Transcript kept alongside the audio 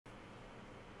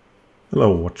Hello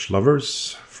watch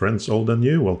lovers, friends old and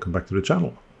new, welcome back to the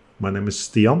channel. My name is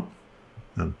Stian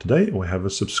and today we have a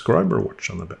subscriber watch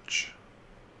on the bench.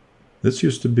 This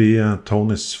used to be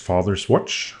Tony's father's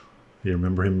watch. You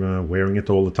remember him wearing it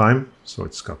all the time, so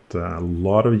it's got a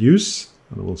lot of use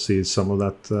and we'll see some of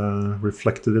that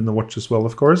reflected in the watch as well,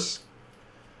 of course.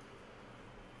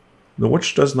 The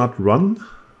watch does not run,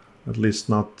 at least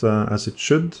not as it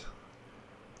should,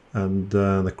 and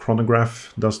the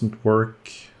chronograph doesn't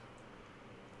work.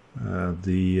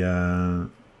 The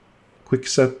quick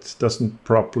set doesn't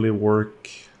properly work,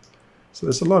 so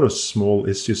there's a lot of small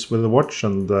issues with the watch,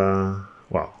 and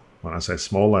well, when I say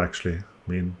small I actually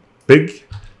mean big.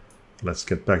 Let's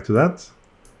get back to that.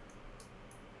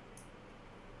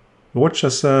 The watch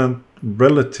has a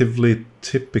relatively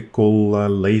typical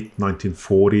late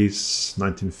 1940s,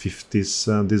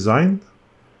 1950s design.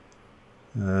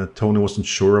 Tony wasn't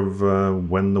sure of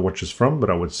when the watch is from, but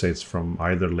I would say it's from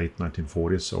either late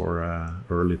 1940s or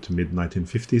early to mid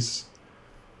 1950s.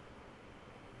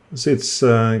 So it's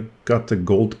got a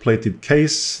gold-plated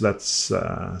case that's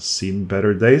seen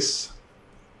better days.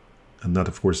 And that,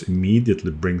 of course,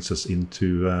 immediately brings us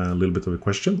into a little bit of a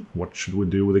question. What should we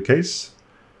do with the case?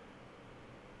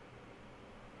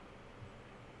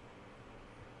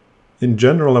 In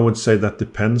general, I would say that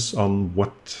depends on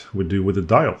what we do with the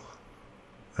dial.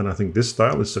 And I think this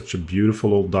dial is such a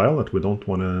beautiful old dial that we don't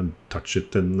want to touch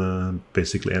it in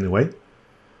basically any way.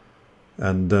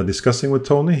 And discussing with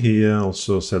Tony, he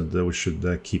also said that we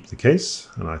should keep the case.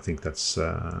 And I think that's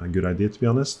a good idea, to be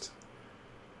honest.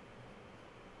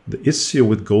 The issue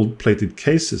with gold-plated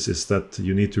cases is that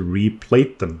you need to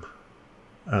replate them.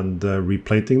 And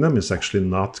replating them is actually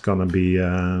not going to be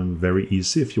very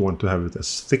easy if you want to have it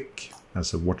as thick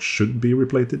as a watch should be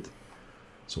replated.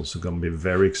 It's also going to be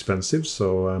very expensive,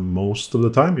 so most of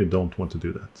the time you don't want to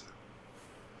do that.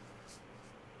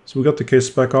 So we got the case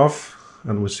back off,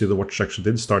 and we see the watch actually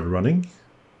did start running.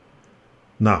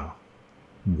 Now,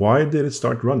 why did it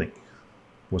start running?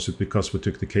 Was it because we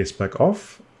took the case back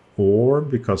off, or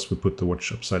because we put the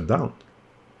watch upside down?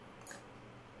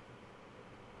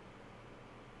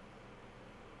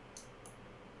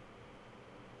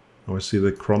 Now we see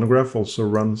the chronograph also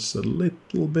runs a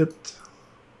little bit.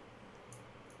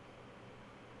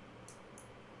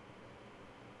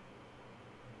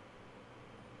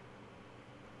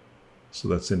 So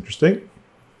that's interesting.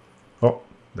 Oh,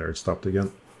 there it stopped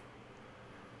again.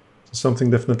 So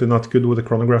something definitely not good with the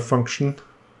chronograph function.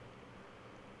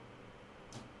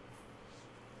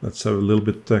 Let's have a little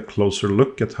bit closer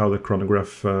look at how the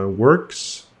chronograph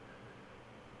works.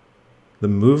 The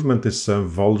movement is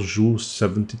Valjoux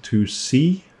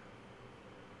 72C.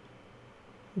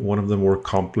 One of the more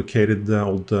complicated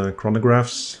old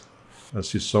chronographs.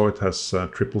 As you saw, it has a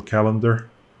triple calendar.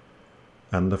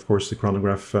 And of course the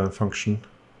chronograph function.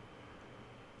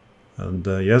 And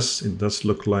yes, it does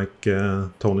look like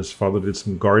Tony's father did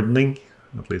some gardening.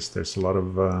 At least there's a lot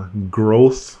of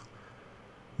growth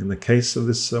in the case of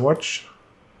this watch.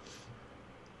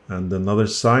 And another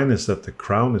sign is that the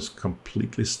crown is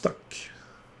completely stuck.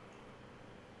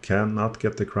 Cannot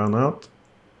get the crown out.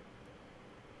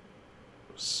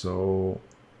 So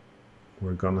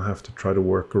we're gonna have to try to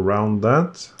work around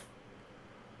that.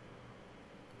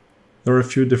 There are a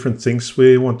few different things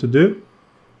we want to do.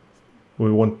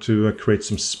 We want to create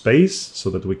some space so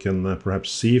that we can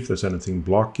perhaps see if there's anything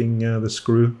blocking the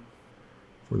screw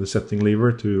for the setting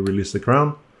lever to release the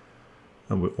crown.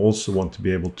 And we also want to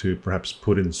be able to perhaps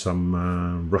put in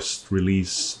some rust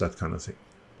release, that kind of thing.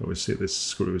 But we see this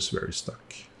screw is very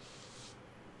stuck.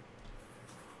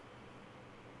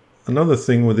 Another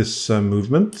thing with this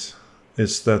movement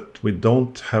is that we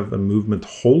don't have a movement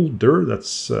holder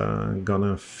that's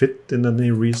gonna fit in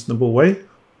any reasonable way.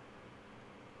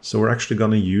 So we're actually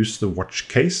gonna use the watch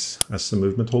case as the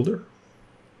movement holder.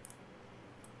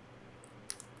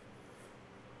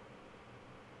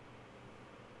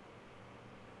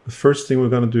 The first thing we're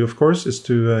gonna do, of course, is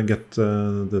to get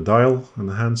the dial and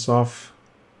the hands off.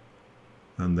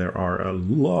 And there are a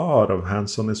lot of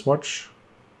hands on this watch.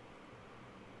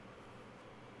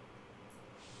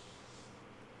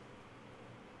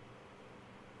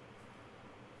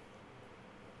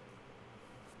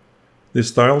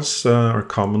 These dials are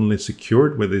commonly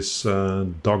secured with these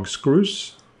dog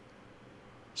screws,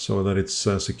 so that it's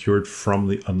secured from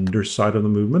the underside of the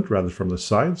movement rather from the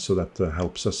side, so that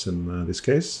helps us in this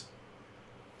case.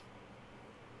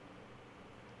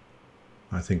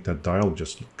 I think that dial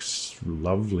just looks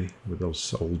lovely with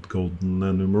those old golden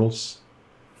numerals.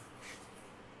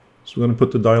 So we're going to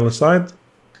put the dial aside,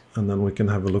 and then we can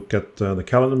have a look at the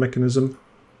calendar mechanism.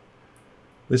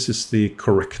 This is the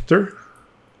corrector.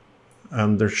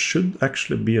 And there should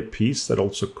actually be a piece that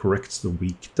also corrects the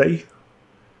weekday.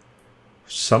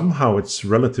 Somehow it's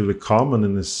relatively common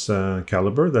in this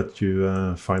caliber that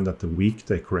you find that the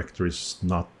weekday corrector is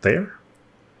not there.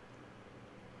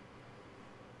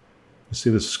 You see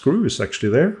the screw is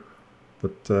actually there,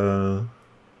 but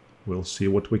we'll see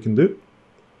what we can do.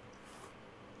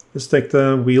 Let's take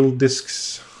the wheel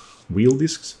discs. Wheel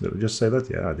discs? Did I just say that?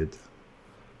 Yeah, I did.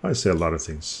 I say a lot of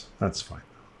things. That's fine.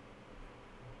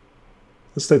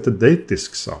 Let's take the date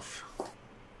discs off.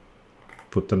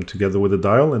 Put them together with the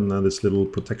dial in this little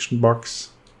protection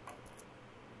box.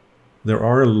 There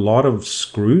are a lot of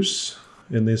screws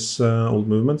in these old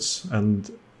movements, and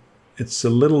it's a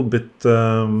little bit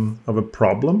of a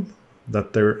problem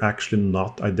that they're actually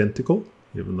not identical,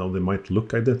 even though they might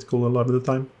look identical a lot of the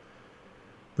time.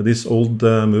 But these old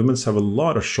movements have a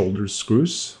lot of shoulder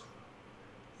screws,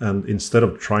 and instead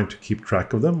of trying to keep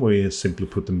track of them, we simply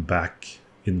put them back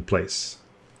in place.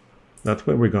 That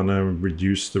way we're gonna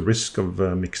reduce the risk of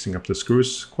mixing up the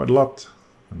screws quite a lot,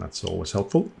 and that's always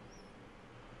helpful.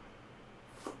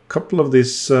 A couple of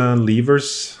these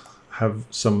levers have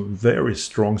some very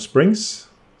strong springs,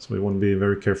 so we want to be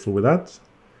very careful with that.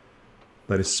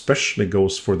 That especially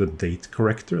goes for the date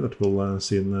corrector that we'll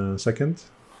see in a second.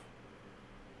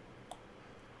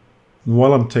 And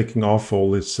while I'm taking off all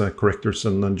these correctors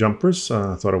and jumpers,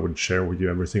 I thought I would share with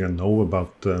you everything I know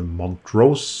about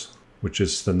Montrose, which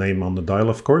is the name on the dial,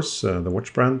 of course, the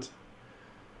watch brand.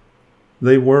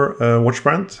 They were a watch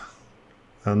brand,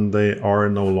 and they are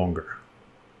no longer.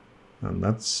 And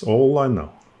that's all I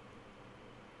know.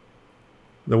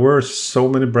 There were so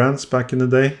many brands back in the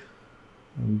day,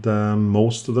 and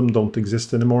most of them don't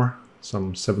exist anymore.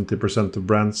 Some 70% of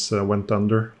brands went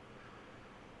under.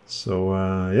 So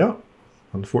yeah,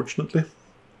 unfortunately.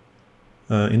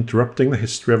 Interrupting the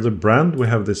history of the brand, we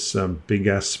have this big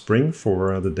ass spring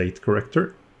for the date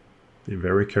corrector. Be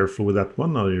very careful with that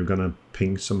one, or you're gonna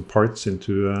ping some parts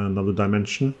into another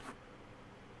dimension.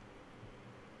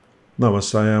 Now,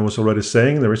 as I was already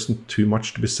saying, there isn't too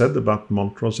much to be said about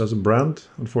Montrose as a brand,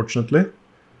 unfortunately.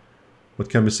 What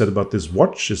can be said about this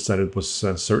watch is that it was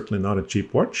certainly not a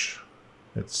cheap watch.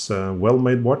 It's a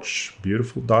well-made watch,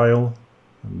 beautiful dial,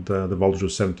 and the Valjoux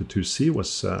 72C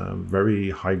was a very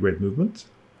high-grade movement.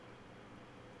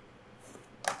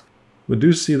 We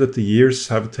do see that the years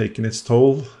have taken its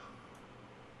toll,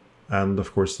 and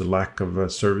of course the lack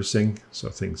of servicing, so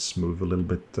things move a little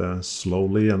bit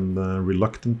slowly and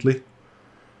reluctantly.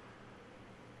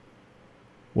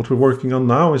 What we're working on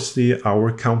now is the hour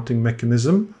counting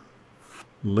mechanism.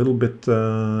 A little bit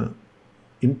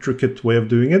intricate way of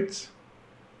doing it.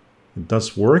 It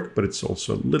does work, but it's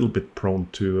also a little bit prone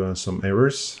to some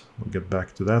errors. We'll get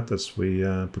back to that as we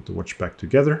put the watch back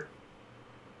together.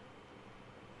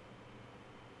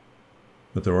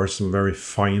 But there are some very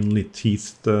finely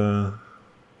toothed, I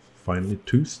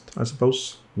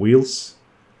suppose, wheels.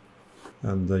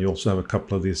 And you also have a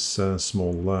couple of these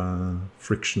small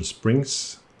friction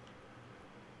springs.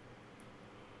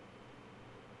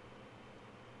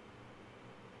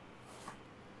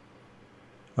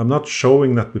 I'm not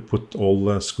showing that we put all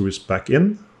the screws back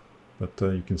in, but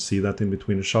you can see that in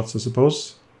between the shots, I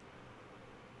suppose.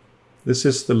 This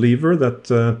is the lever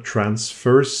that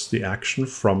transfers the action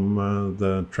from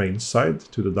the train side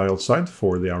to the dial side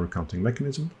for the hour counting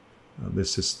mechanism.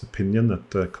 This is the pinion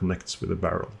that connects with the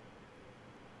barrel.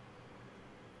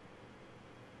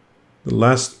 The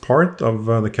last part of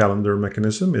the calendar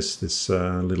mechanism is this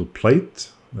little plate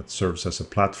that serves as a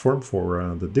platform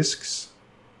for the discs.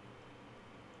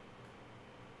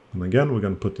 And again, we're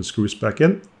going to put the screws back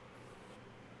in.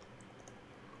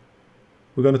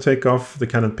 We're going to take off the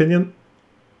cannon pinion.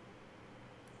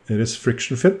 It is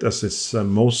friction fit, as is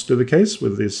mostly the case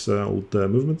with these old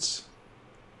movements.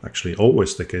 Actually,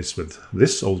 always the case with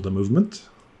this older movement.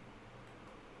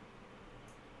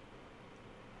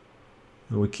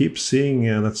 And we keep seeing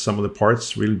that some of the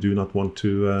parts really do not want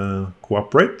to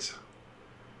cooperate.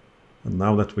 And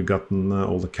now that we've gotten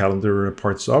all the calendar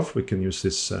parts off, we can use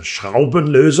this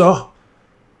Schraubenlöser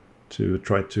to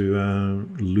try to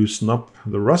loosen up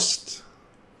the rust.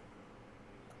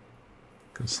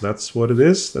 Because that's what it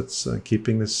is. That's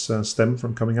keeping this stem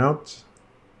from coming out.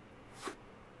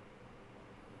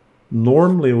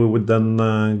 Normally we would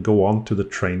then go on to the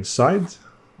train side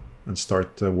and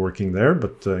start working there.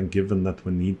 But given that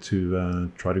we need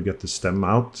to try to get the stem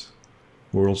out,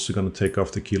 we're also going to take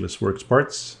off the keyless works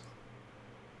parts.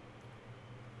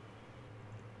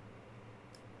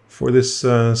 For this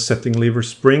setting lever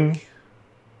spring,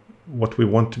 what we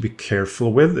want to be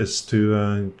careful with is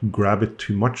to grab it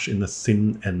too much in the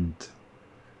thin end.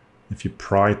 If you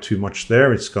pry too much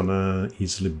there, it's gonna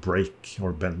easily break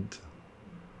or bend.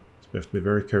 So we have to be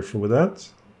very careful with that.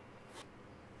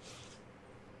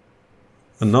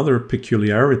 Another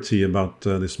peculiarity about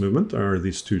this movement are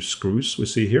these two screws we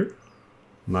see here.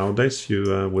 Nowadays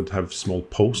you would have small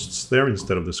posts there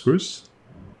instead of the screws.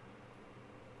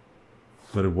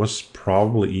 But it was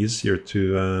probably easier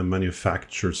to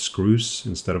manufacture screws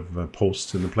instead of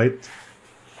posts in the plate.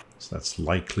 So that's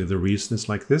likely the reason it's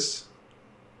like this.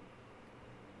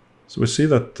 So we see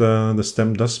that the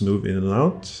stem does move in and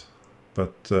out,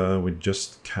 but we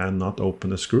just cannot open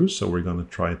the screw. So we're going to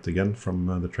try it again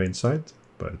from the train side,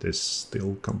 but it is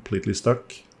still completely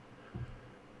stuck.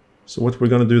 So what we're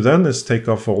going to do then is take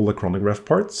off all the chronograph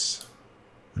parts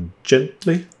and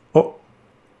gently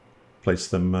place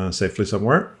them safely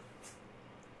somewhere.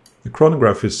 The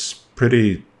chronograph is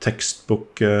pretty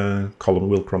textbook column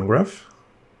wheel chronograph.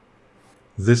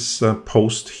 This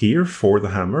post here for the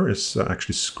hammer is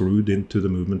actually screwed into the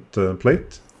movement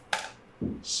plate.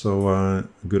 So a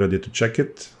good idea to check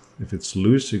it. If it's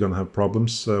loose, you're going to have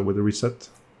problems with the reset.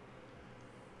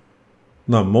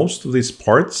 Now, most of these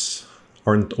parts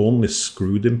aren't only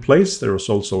screwed in place, there's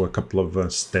also a couple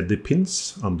of steady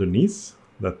pins underneath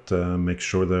that make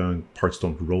sure the parts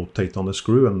don't rotate on the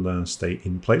screw and stay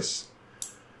in place.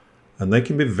 And they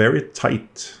can be very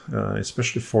tight,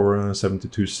 especially for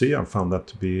 72C. I've found that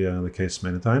to be the case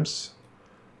many times.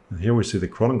 And here we see the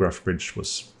chronograph bridge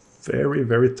was very,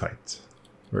 very tight.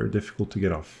 Very difficult to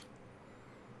get off.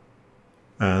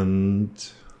 And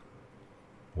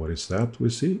what is that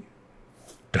we see?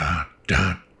 Da,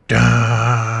 da,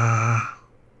 da.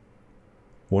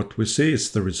 What we see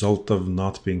is the result of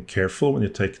not being careful when you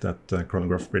take that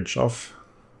chronograph bridge off.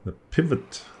 The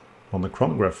pivot on the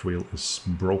chronograph wheel is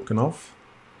broken off.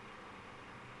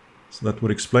 So that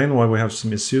would explain why we have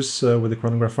some issues with the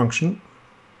chronograph function.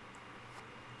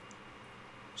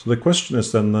 So the question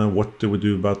is then, what do we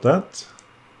do about that?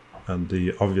 And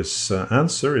the obvious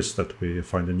answer is that we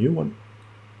find a new one,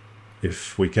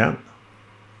 if we can.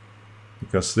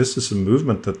 Because this is a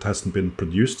movement that hasn't been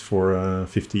produced for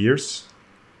 50 years.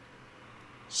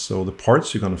 So the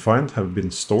parts you're going to find have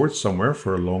been stored somewhere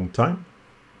for a long time.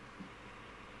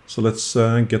 So let's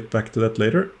get back to that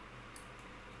later.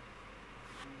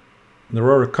 There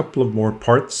are a couple of more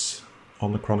parts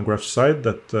on the chronograph side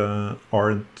that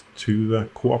aren't too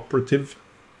cooperative.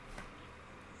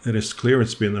 It is clear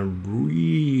it's been a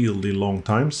really long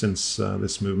time since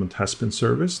this movement has been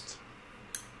serviced.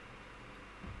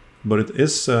 But it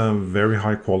is a very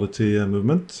high quality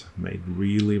movement, made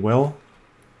really well.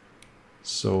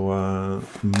 So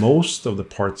most of the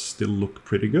parts still look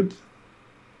pretty good.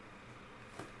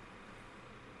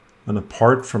 And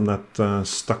apart from that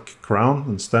stuck crown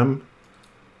and stem,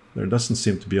 there doesn't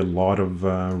seem to be a lot of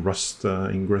rust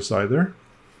ingress either.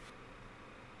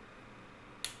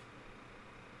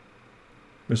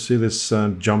 We see this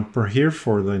jumper here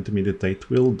for the intermediate date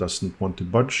wheel doesn't want to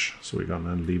budge, so we're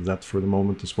gonna leave that for the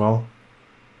moment as well.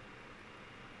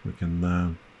 We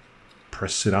can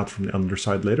press it out from the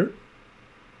underside later.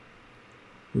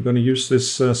 We're going to use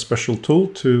this special tool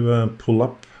to pull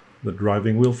up the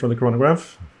driving wheel from the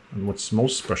chronograph. And what's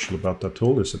most special about that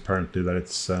tool is apparently that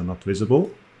it's not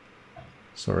visible.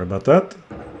 Sorry about that.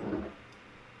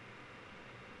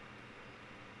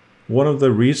 One of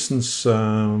the reasons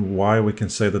why we can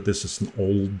say that this is an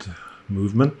old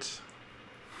movement,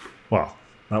 well,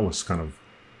 that was kind of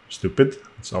stupid.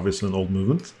 It's obviously an old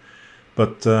movement.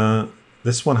 But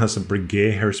this one has a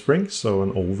Breguet hairspring, so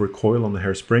an overcoil on the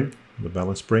hairspring, the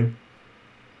balance spring.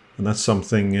 And that's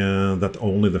something that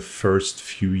only the first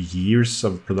few years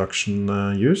of production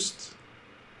used.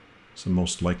 So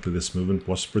most likely this movement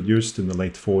was produced in the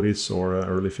late 40s or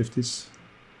early 50s.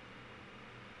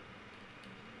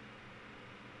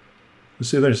 You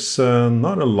see there's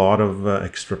not a lot of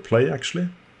extra play actually,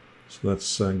 so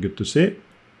that's good to see.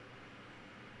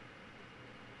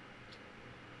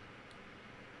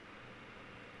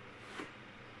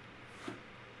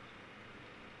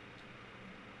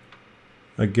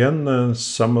 Again,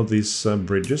 some of these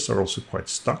bridges are also quite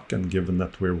stuck, and given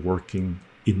that we're working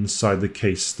inside the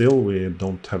case still, we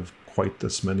don't have quite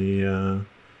as many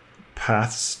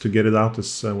paths to get it out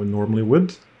as we normally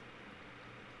would.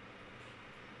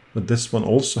 But this one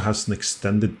also has an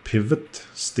extended pivot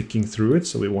sticking through it,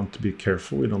 so we want to be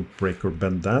careful we don't break or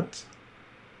bend that.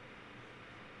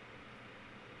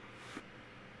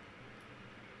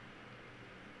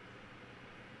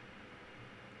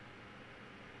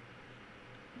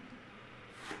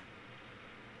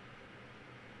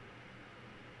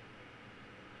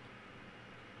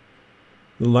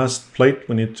 The last plate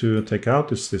we need to take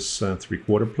out is this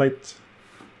 3/4 plate.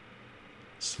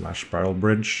 slash barrel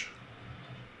bridge.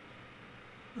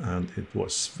 And it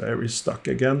was very stuck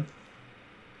again.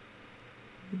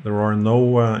 There are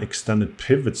no extended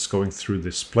pivots going through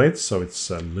this plate, so it's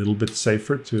a little bit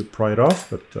safer to pry it off,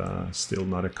 but still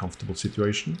not a comfortable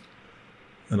situation.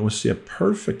 And we see a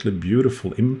perfectly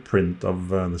beautiful imprint of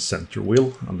the center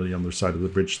wheel on the underside of the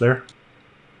bridge there,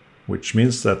 which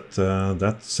means that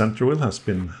that center wheel has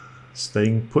been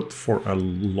staying put for a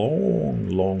long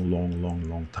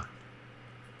time.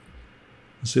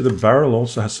 You see the barrel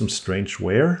also has some strange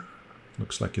wear.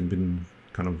 Looks like it's been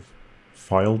kind of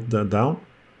filed down.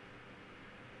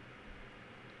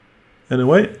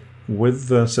 Anyway, with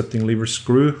the setting lever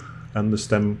screw and the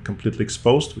stem completely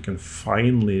exposed, we can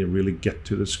finally really get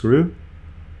to the screw.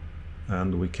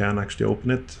 And we can actually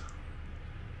open it.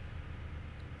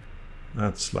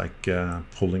 That's like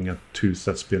pulling a tooth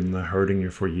that's been hurting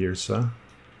you for years, huh?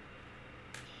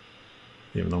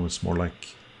 Even though it's more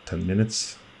like 10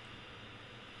 minutes.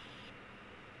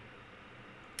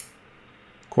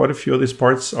 Quite a few of these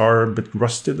parts are a bit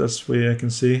rusted, as we can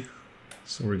see.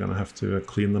 So we're gonna have to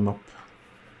clean them up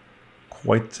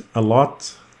quite a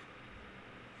lot.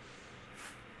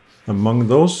 Among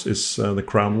those is the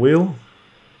crown wheel.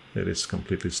 It is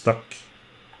completely stuck.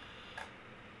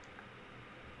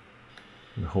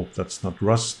 I hope that's not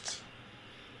rust.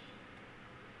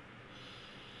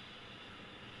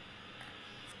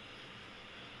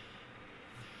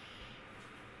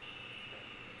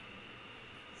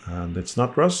 And it's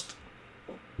not rust.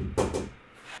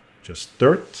 Just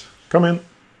dirt. Come in.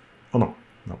 Oh no,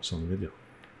 that was on the video.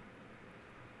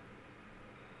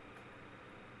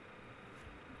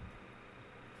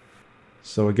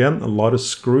 So again, a lot of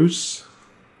screws.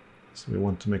 So we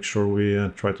want to make sure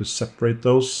we try to separate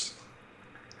those.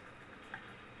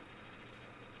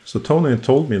 So Tony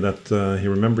told me that he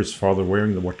remembers his father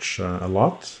wearing the watch a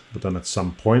lot, but then at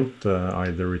some point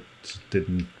either it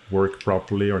didn't work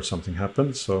properly or something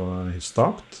happened, so he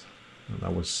stopped. And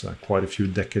that was quite a few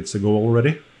decades ago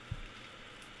already.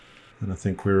 And I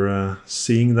think we're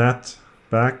seeing that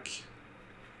back.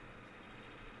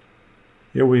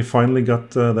 Here we finally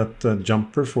got that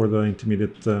jumper for the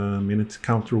intermediate minute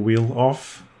counter wheel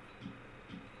off.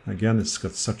 Again, it's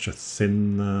got such a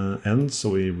thin end,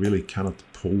 so we really cannot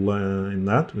pull in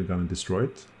that. We're going to destroy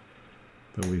it.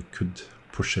 But we could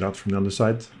push it out from the other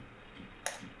side.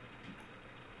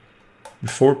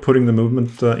 Before putting the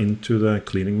movement into the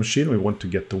cleaning machine, we want to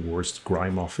get the worst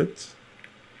grime off it.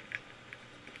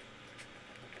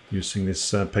 Using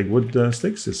this pegwood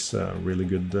sticks is really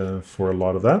good for a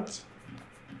lot of that.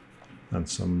 And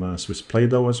some Swiss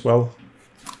Play-Doh as well.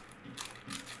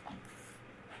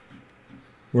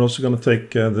 We're also going to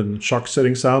take the shock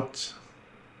settings out.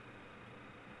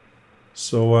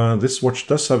 So this watch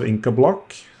does have Inca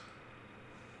block.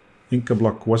 Inca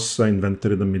block was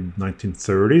invented in the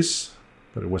mid-1930s,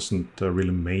 but it wasn't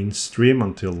really mainstream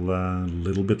until a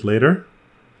little bit later.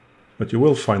 But you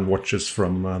will find watches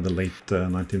from the late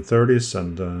 1930s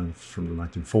and from the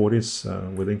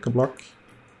 1940s with Inca block.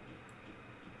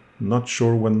 Not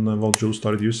sure when Valjoux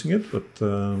started using it, but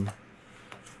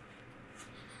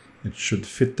it should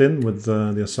fit in with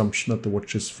the assumption that the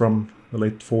watch is from the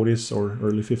late 40s or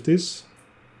early 50s.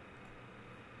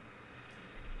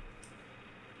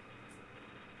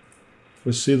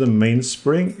 We see the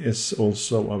mainspring is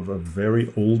also of a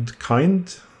very old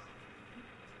kind,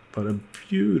 but a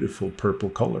beautiful purple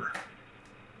color.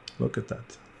 Look at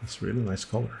that. It's a really nice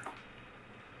color.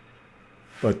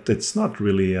 But it's not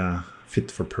really fit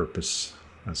for purpose,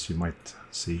 as you might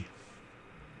see.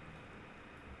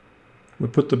 We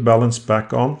put the balance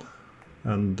back on,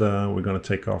 and we're going to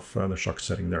take off the shock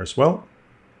setting there as well.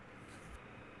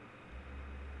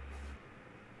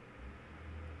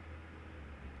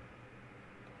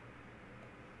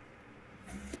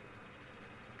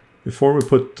 Before we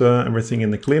put everything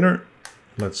in the cleaner,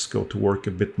 let's go to work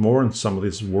a bit more on some of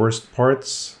these worst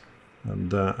parts.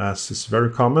 And as is very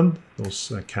common,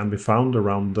 those can be found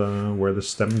around where the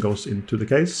stem goes into the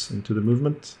case, into the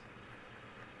movement.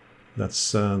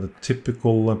 That's the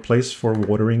typical place for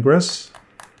water ingress.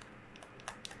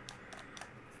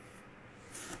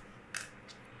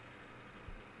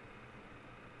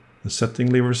 The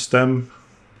setting lever stem,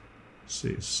 see,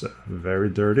 it's very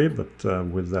dirty, but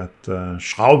with that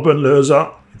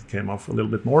Schraubenlöser, it came off a little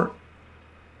bit more.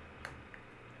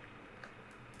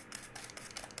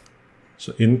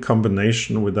 So in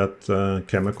combination with that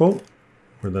chemical,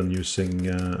 we're then using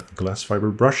a glass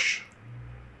fiber brush,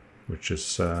 which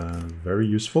is very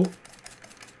useful.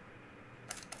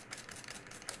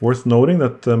 Worth noting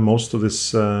that most of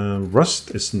this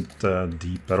rust isn't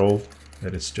deep at all.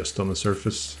 It is just on the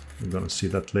surface. We're going to see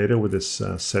that later with this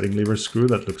setting lever screw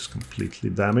that looks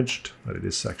completely damaged, but it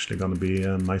is actually going to be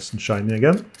nice and shiny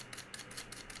again.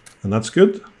 And that's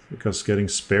good, because getting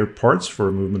spare parts for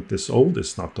a movement this old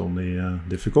is not only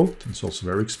difficult, it's also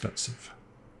very expensive.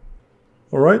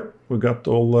 Alright, we got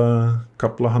all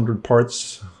couple of hundred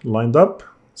parts lined up,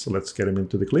 so let's get them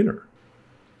into the cleaner.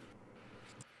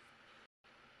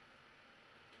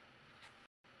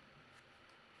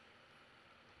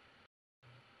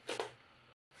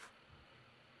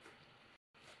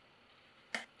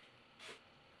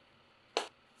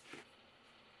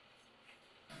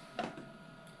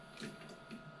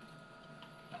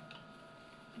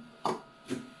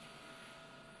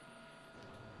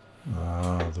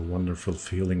 The wonderful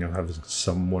feeling of having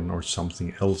someone or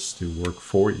something else do work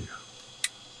for you.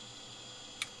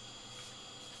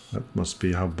 That must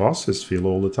be how bosses feel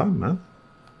all the time, man.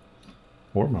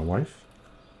 Or my wife.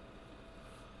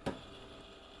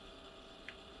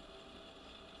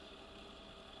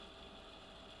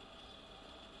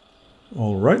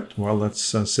 Alright, while that's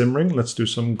simmering, let's do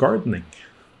some gardening.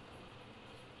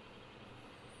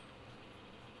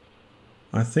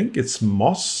 I think it's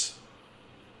moss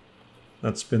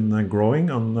that's been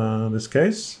growing on this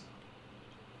case.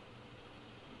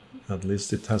 At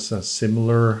least it has a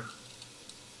similar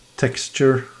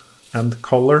texture and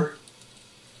color.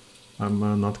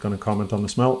 I'm not going to comment on the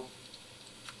smell.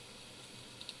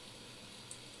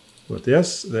 But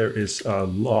yes, there is a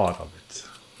lot of it.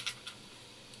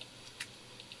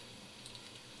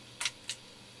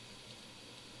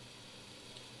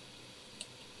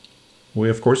 We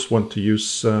of course want to use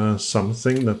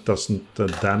something that doesn't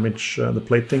damage the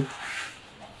plating.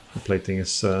 The plating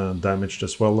is damaged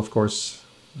as well, of course,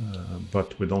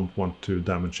 but we don't want to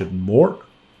damage it more.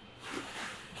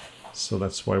 So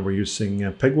that's why we're using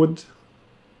pegwood.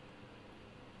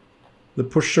 The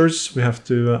pushers we have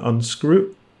to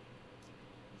unscrew.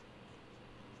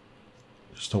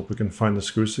 Just hope we can find the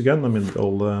screws again. I mean, the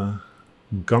old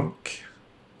gunk.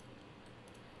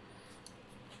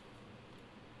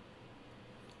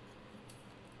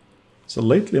 So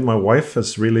lately my wife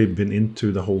has really been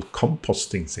into the whole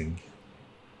composting thing.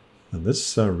 And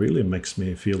this really makes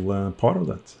me feel part of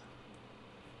that.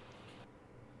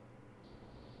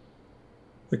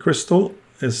 The crystal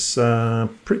is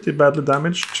pretty badly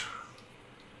damaged.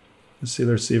 You see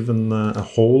there's even a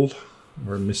hole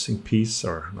or a missing piece,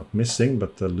 or not missing,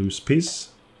 but a loose piece.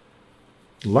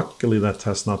 Luckily that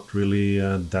has not really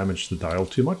damaged the dial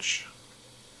too much.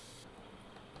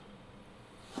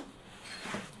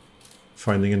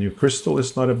 Finding a new crystal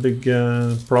is not a big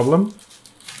problem.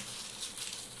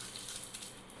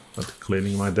 But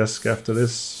cleaning my desk after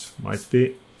this might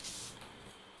be.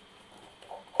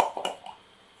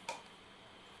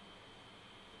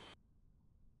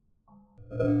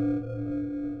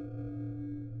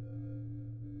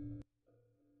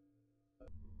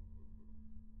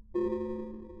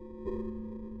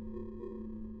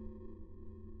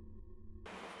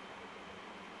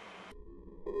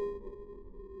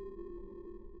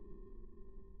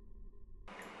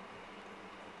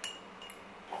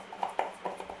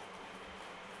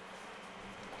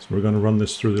 So we're going to run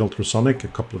this through the ultrasonic a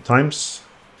couple of times.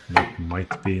 That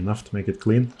might be enough to make it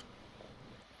clean.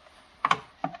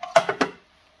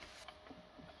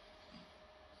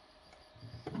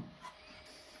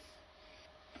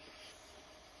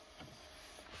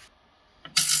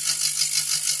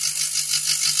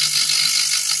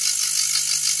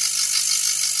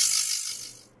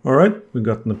 Alright, we've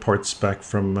gotten the parts back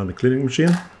from the cleaning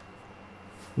machine.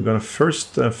 We're going to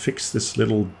first fix this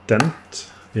little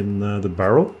dent in the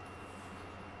barrel.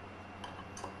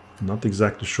 Not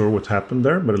exactly sure what happened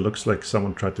there, but it looks like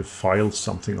someone tried to file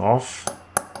something off.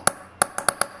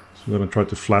 So we're going to try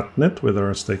to flatten it with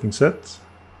our staking set.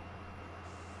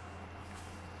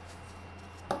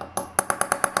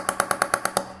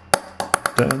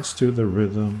 Dance to the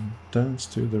rhythm, dance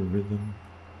to the rhythm.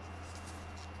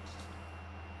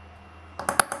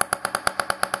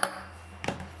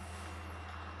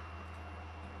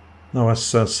 Now, as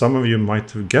some of you might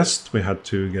have guessed, we had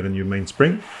to get a new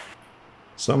mainspring.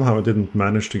 Somehow I didn't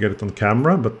manage to get it on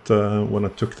camera, but when I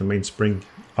took the mainspring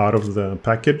out of the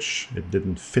package, it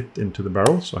didn't fit into the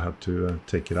barrel, so I had to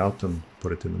take it out and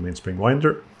put it in the mainspring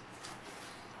winder.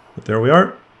 But there we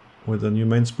are, with a new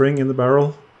mainspring in the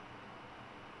barrel.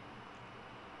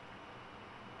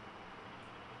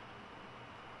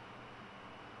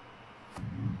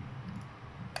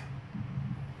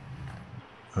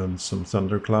 And some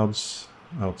thunderclouds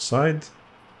outside.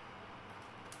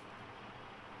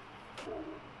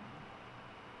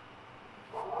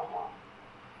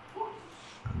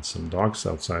 And some dogs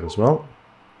outside as well.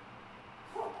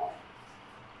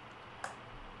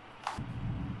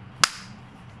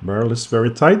 barrel is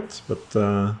very tight, but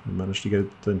we managed to get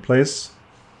it in place.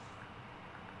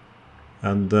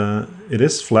 And it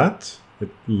is flat.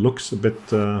 It looks a bit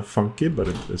funky, but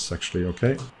it is actually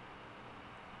okay.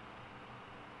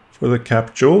 For the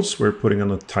cap jewels, we're putting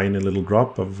on a tiny little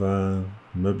drop of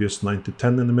Möbius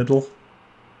 9010 in the middle.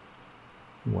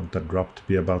 We want that drop to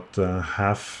be about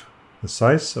half the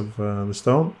size of the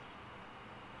stone.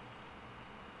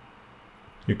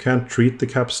 You can treat the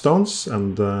capstones,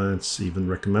 and it's even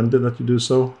recommended that you do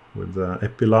so with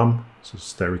epilam, so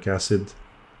stearic acid.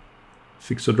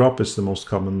 Fixodrop is the most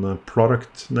common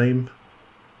product name.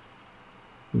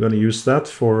 We're going to use that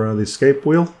for the escape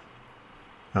wheel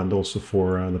and also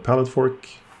for the pallet fork.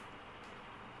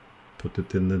 Put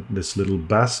it in this little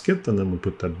basket, and then we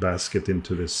put that basket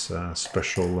into this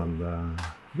special and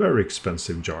very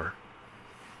expensive jar,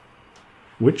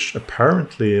 which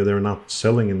apparently they're not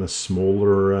selling in a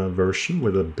smaller version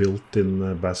with a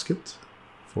built-in basket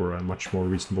for a much more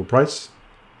reasonable price.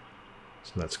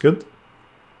 So that's good.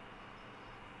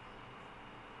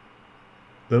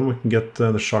 Then we can get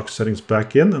the shock settings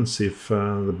back in and see if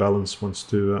the balance wants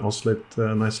to oscillate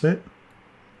nicely.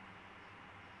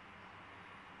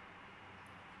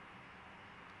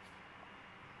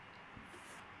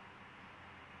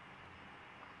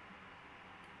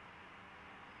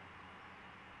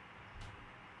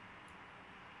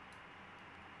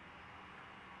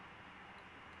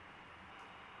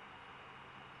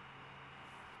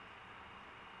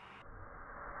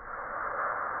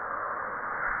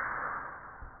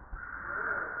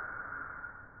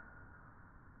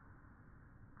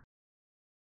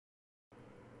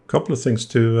 Couple of things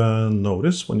to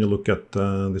notice when you look at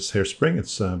this hairspring.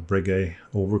 It's a Breguet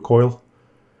overcoil.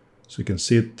 So you can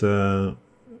see it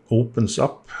opens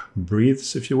up,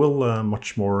 breathes, if you will,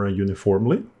 much more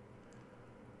uniformly.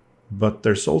 But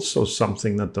there's also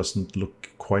something that doesn't look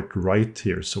quite right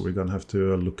here. So we're going to have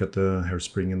to look at the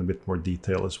hairspring in a bit more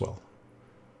detail as well.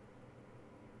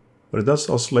 But it does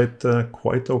oscillate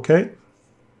quite okay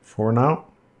for now.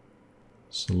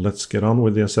 So let's get on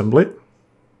with the assembly.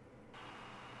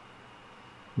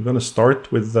 I'm going to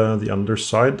start with the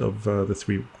underside of the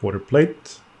 3/4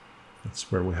 plate.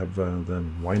 That's where we have the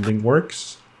winding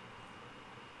works.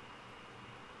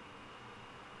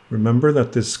 Remember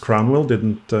that this crown wheel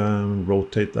didn't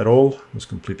rotate at all. It was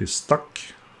completely stuck.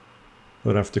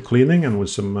 But after cleaning and with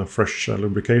some fresh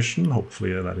lubrication,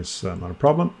 hopefully that is not a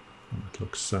problem. And it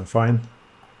looks fine.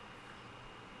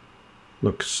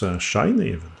 Looks shiny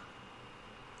even.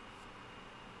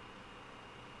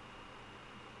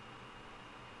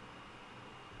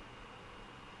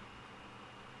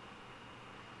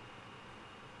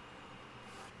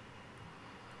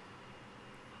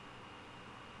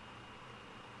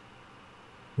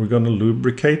 We're going to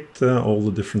lubricate all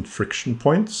the different friction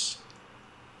points,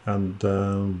 and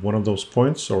one of those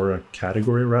points, or a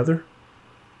category rather,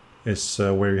 is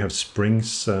where you have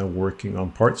springs working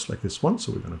on parts like this one.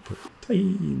 So we're going to put a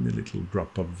tiny little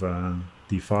drop of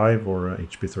D5 or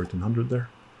HB 1300 there.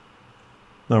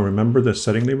 Now remember the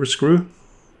setting lever screw.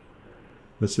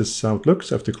 This is how it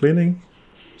looks after cleaning,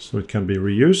 so it can be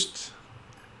reused.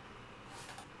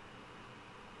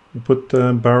 We put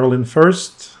the barrel in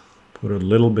first. Put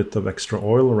a little bit of extra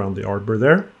oil around the arbor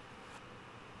there.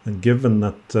 And given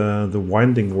that the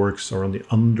winding works are on the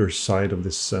underside of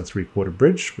this 3/4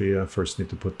 bridge, we first need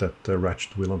to put that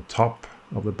ratchet wheel on top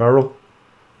of the barrel.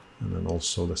 And then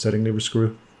also the setting lever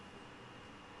screw.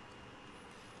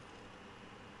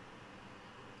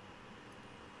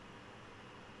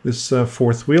 This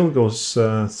fourth wheel goes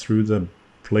through the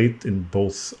plate in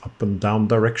both up and down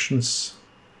directions.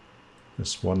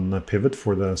 There's one pivot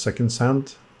for the seconds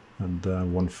hand, and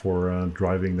one for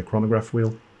driving the chronograph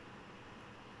wheel.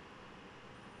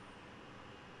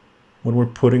 When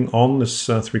we're putting on this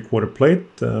 3/4 plate,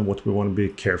 what we want to be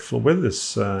careful with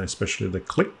is especially the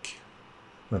click,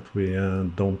 that we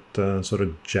don't sort of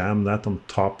jam that on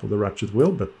top of the ratchet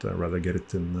wheel, but rather get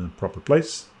it in the proper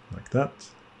place, like that.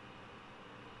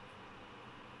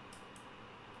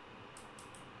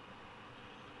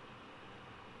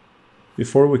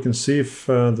 Before we can see if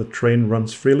the train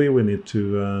runs freely, we need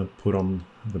to put on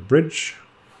the bridge.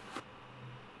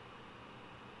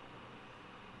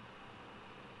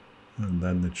 And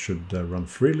then it should run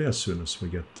freely as soon as we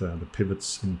get the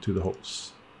pivots into the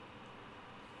holes.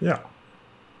 Yeah,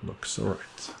 looks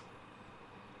alright.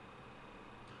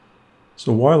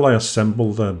 So while I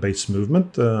assemble the base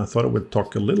movement, I thought I would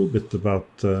talk a little bit about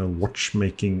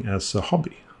watchmaking as a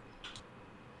hobby.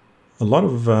 A lot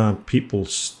of people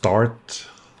start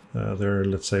their,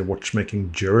 let's say,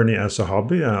 watchmaking journey as a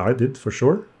hobby. I did for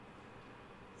sure.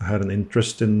 I had an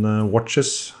interest in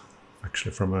watches,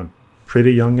 actually from a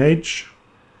pretty young age,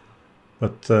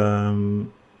 but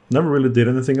never really did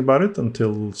anything about it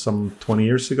until some 20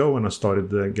 years ago when I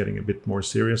started getting a bit more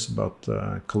serious about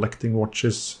collecting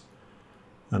watches,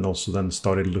 and also then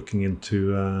started looking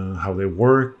into how they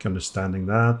work, understanding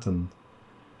that. And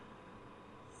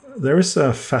there is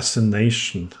a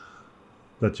fascination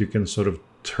that you can sort of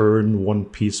turn one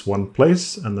piece one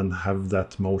place and then have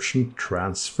that motion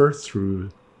transfer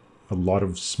through a lot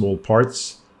of small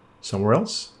parts somewhere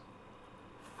else.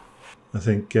 I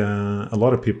think a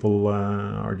lot of people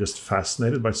are just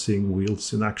fascinated by seeing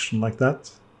wheels in action like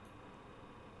that.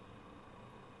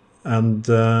 And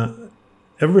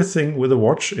everything with a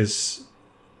watch is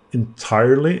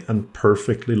entirely and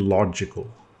perfectly logical.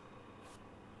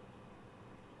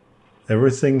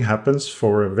 Everything happens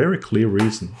for a very clear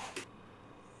reason.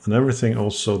 And everything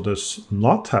also does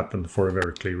not happen for a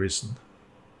very clear reason.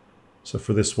 So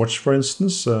for this watch, for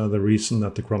instance, the reason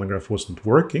that the chronograph wasn't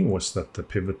working was that the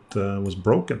pivot was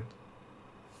broken.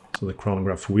 So the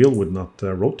chronograph wheel would not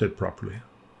rotate properly.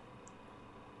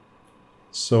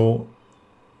 So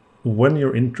when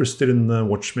you're interested in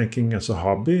watchmaking as a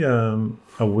hobby,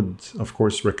 I would, of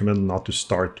course, recommend not to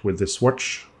start with this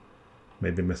watch.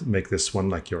 Maybe make this one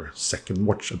like your second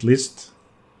watch at least.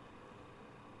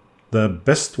 The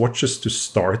best watches to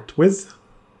start with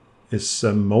is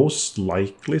most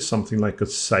likely something like a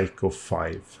Seiko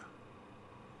 5.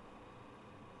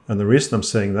 And the reason I'm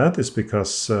saying that is because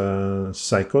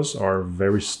Seikos are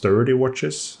very sturdy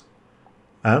watches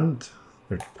and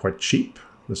they're quite cheap.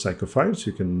 The Seiko 5s,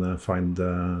 you can find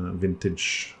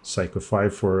vintage Seiko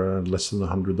 5 for less than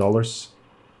 $100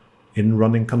 in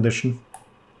running condition.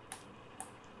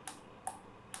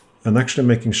 And actually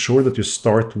making sure that you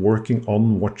start working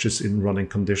on watches in running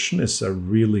condition is a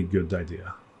really good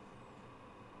idea.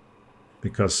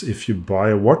 Because if you buy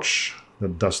a watch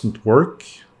that doesn't work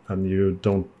and you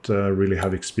don't really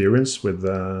have experience with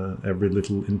every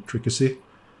little intricacy,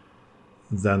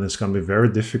 then it's going to be very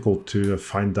difficult to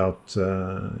find out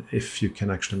if you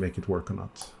can actually make it work or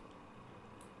not.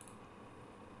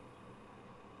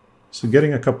 So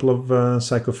getting a couple of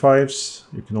Seiko 5s,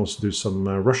 you can also do some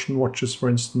Russian watches, for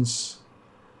instance,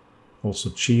 also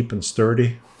cheap and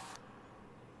sturdy.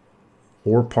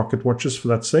 Or pocket watches for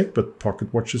that sake, but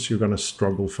pocket watches you're going to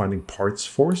struggle finding parts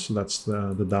for, so that's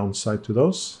the downside to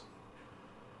those.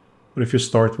 But if you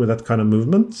start with that kind of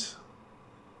movement,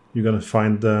 you're going to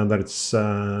find that it's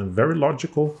very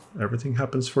logical. Everything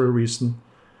happens for a reason.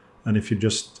 And if you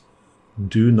just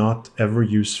do not ever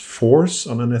use force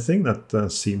on anything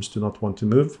that seems to not want to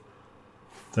move,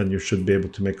 then you should be able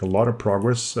to make a lot of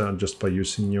progress just by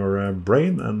using your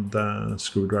brain and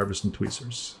screwdrivers and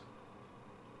tweezers.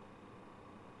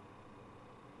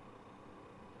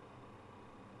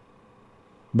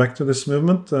 Back to this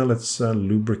movement, let's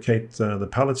lubricate the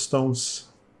pallet stones.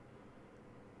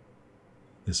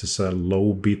 This is a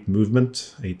low beat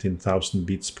movement, 18,000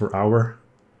 beats per hour.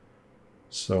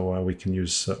 So we can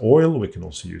use oil, we can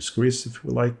also use grease if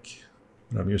we like.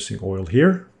 But I'm using oil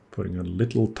here, putting a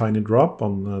little tiny drop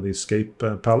on the escape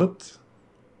pallet,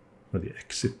 or the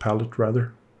exit pallet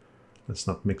rather. Let's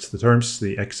not mix the terms,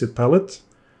 the exit pallet.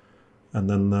 And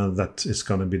then that is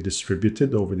going to be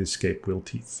distributed over the escape wheel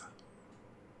teeth.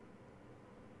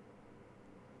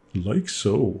 Like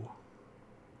so.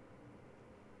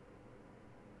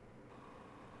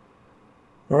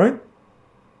 All right,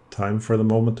 time for the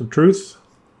moment of truth.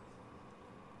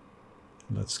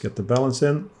 Let's get the balance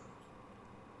in.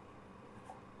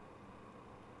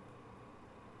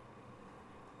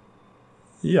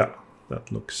 Yeah, that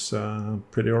looks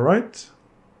pretty all right.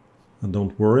 And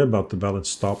don't worry about the balance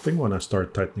stopping when I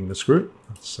start tightening the screw.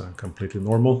 That's completely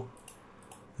normal.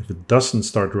 If it doesn't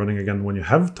start running again when you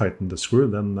have tightened the screw,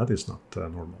 then that is not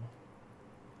normal.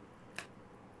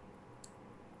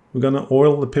 We're going to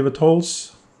oil the pivot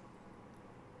holes.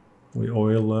 We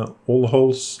oil all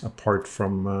holes apart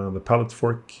from the pallet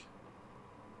fork.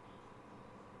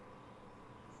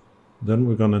 Then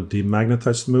we're going to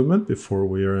demagnetize the movement before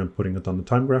we are putting it on the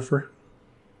time grapher.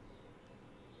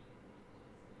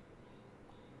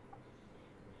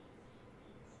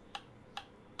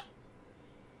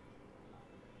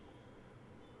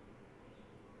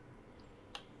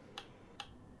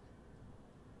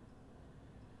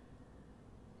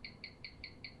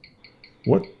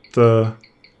 What the...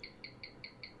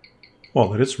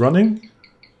 Well, it is running.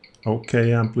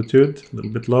 Okay, amplitude, a little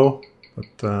bit low, but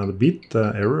the beat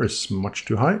error is much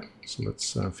too high. So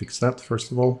let's fix that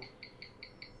first of all.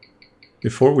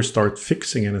 Before we start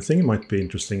fixing anything, it might be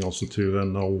interesting also to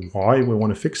know why we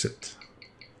want to fix it.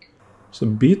 So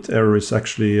beat error is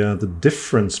actually the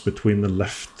difference between the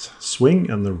left swing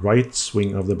and the right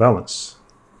swing of the balance.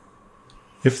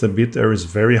 If the beat error is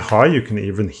very high, you can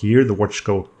even hear the watch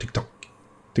go tick-tock,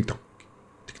 tick-tock,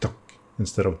 tick-tock,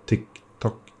 instead of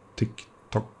tick-tock,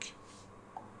 tick-tock.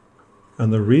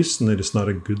 And the reason it is not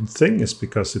a good thing is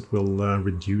because it will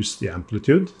reduce the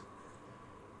amplitude.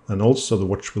 And also the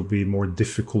watch will be more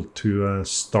difficult to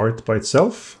start by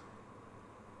itself.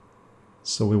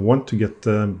 So we want to get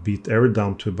the beat error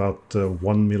down to about 1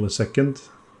 millisecond.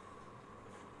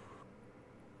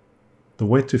 The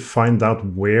way to find out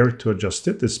where to adjust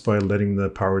it is by letting the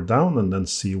power down and then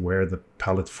see where the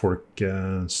pallet fork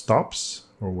stops,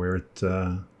 or where it,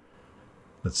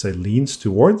 let's say, leans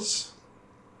towards.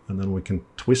 And then we can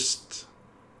twist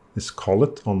this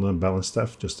collet on the balance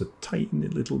staff just a tiny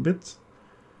little bit.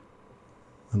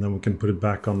 And then we can put it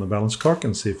back on the balance cock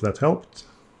and see if that helped.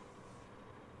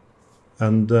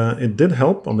 And it did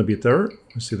help on the beat error.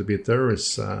 You see the beat error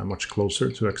is much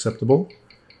closer to acceptable.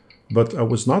 But I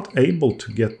was not able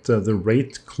to get the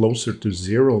rate closer to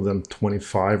 0 than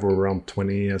 25 or around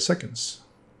 20 seconds.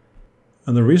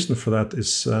 And the reason for that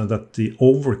is that the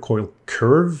overcoil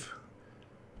curve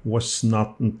was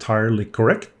not entirely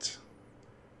correct.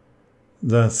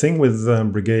 The thing with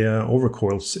Breguet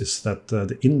overcoils is that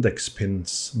the index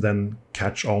pins then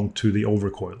catch on to the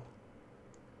overcoil.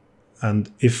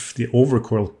 And if the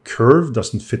overcoil curve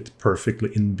doesn't fit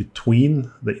perfectly in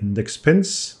between the index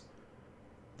pins,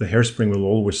 the hairspring will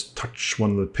always touch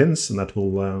one of the pins, and that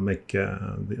will make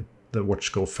the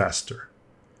watch go faster.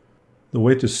 The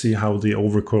way to see how the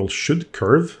overcoil should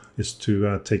curve is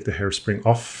to take the hairspring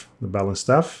off the balance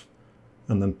staff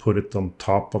and then put it on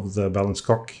top of the balance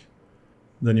cock.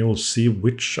 Then you will see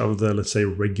which of the, let's say,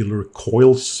 regular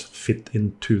coils fit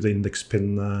into the index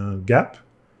pin gap.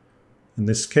 In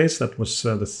this case, that was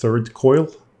the third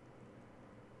coil.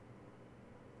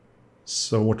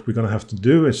 So what we're going to have to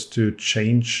do is to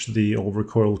change the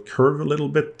overcoil curve a little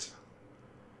bit.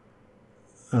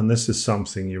 And this is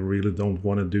something you really don't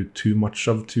want to do too much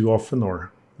of too often,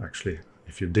 or actually,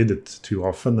 if you did it too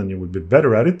often, then you would be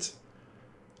better at it.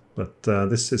 But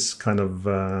this is kind of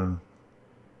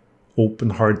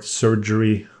open heart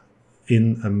surgery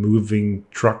in a moving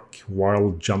truck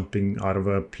while jumping out of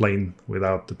a plane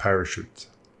without the parachute.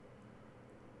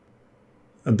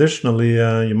 Additionally,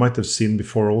 you might have seen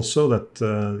before also that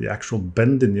the actual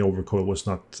bend in the overcoil was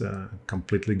not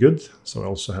completely good, so I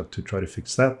also had to try to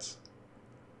fix that.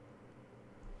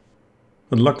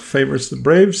 But luck favors the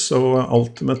brave, so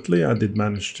ultimately I did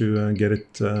manage to get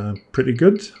it pretty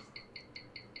good.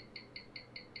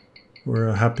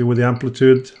 We're happy with the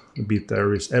amplitude. The beat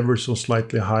error is ever so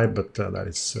slightly high, but that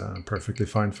is perfectly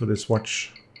fine for this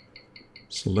watch.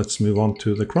 So let's move on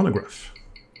to the chronograph.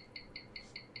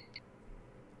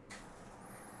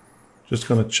 Just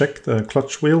going to check the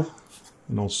clutch wheel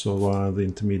and also the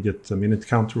intermediate minute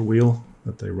counter wheel,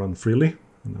 that they run freely.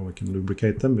 And then we can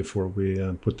lubricate them before we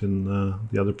put in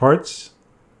the other parts.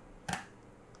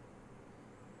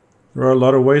 There are a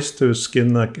lot of ways to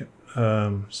skin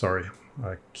sorry,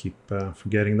 I keep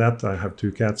forgetting that. I have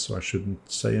 2 cats, so I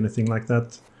shouldn't say anything like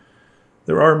that.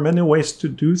 There are many ways to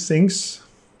do things.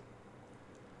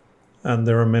 And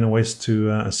there are many ways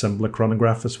to assemble a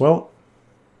chronograph as well.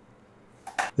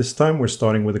 This time we're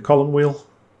starting with a column wheel.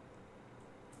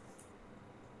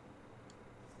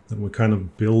 Then we kind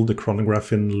of build the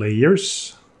chronograph in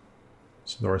layers.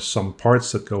 So there are some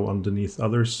parts that go underneath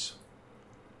others.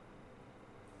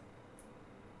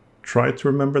 Try to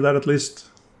remember that at least.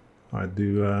 I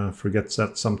do forget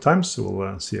that sometimes, so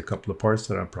we'll see a couple of parts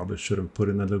that I probably should have put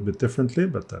in a little bit differently,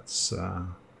 but that's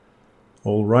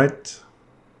all right.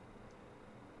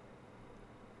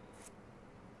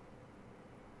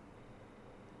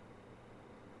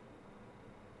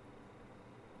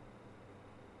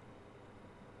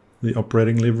 The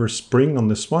operating lever spring on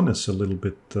this one is a little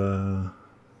bit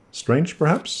strange,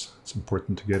 perhaps. It's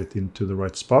important to get it into the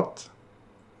right spot.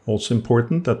 Also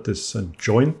important that this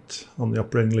joint on the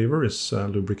operating lever is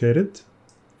lubricated.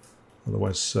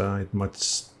 Otherwise it might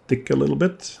stick a little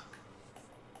bit.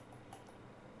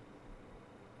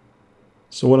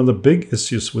 So one of the big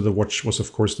issues with the watch was,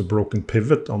 of course, the broken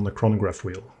pivot on the chronograph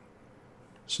wheel.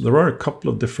 So there are a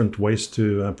couple of different ways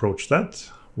to approach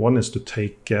that. One is to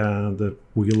take the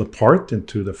wheel apart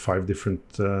into the 5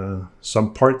 different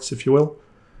subparts, if you will.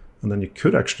 And then you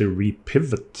could actually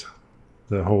re-pivot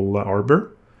the whole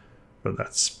arbor. But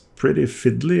that's pretty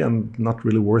fiddly and not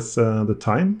really worth the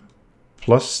time.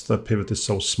 Plus, the pivot is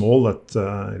so small that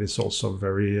it is also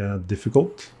very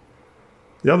difficult.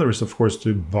 The other is, of course,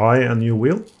 to buy a new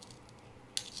wheel.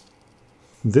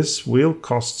 This wheel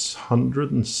costs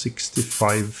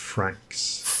 165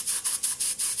 francs.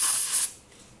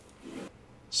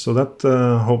 So that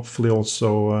hopefully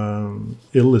also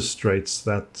illustrates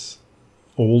that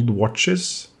old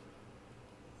watches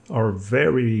are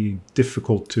very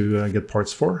difficult to get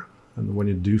parts for. And when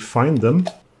you do find them,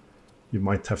 you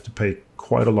might have to pay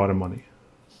quite a lot of money.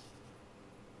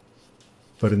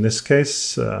 But in this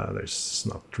case, there's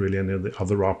not really any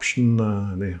other option,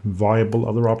 any viable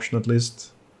other option at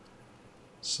least.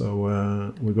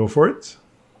 So we go for it.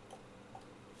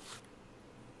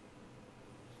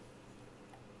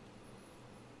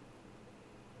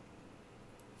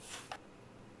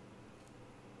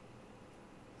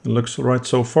 It looks all right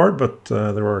so far, but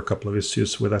there are a couple of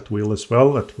issues with that wheel as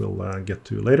well that we'll get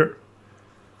to later.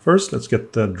 First, let's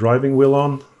get the driving wheel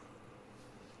on.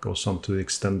 Goes on to the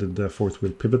extended fourth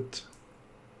wheel pivot.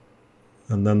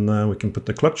 And then we can put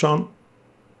the clutch on.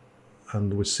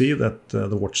 And we see that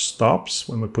the watch stops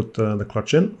when we put the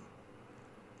clutch in.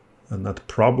 And that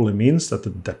probably means that the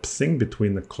depthing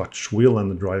between the clutch wheel and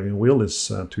the driving wheel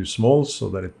is too small, so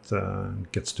that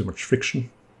it gets too much friction.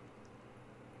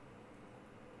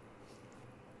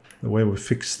 The way we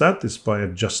fix that is by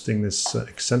adjusting this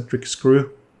eccentric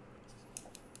screw.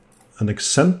 An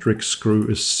eccentric screw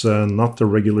is not a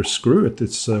regular screw.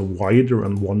 It's wider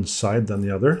on one side than the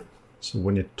other. So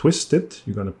when you twist it,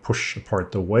 you're going to push a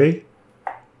part away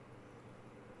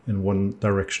in one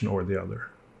direction or the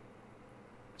other.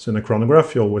 So in a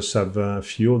chronograph, you always have a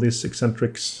few of these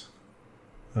eccentrics.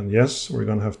 And yes, we're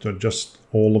going to have to adjust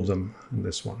all of them in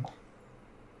this one.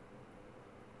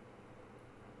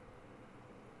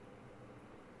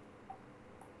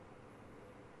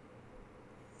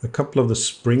 A couple of the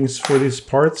springs for these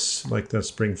parts, like the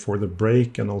spring for the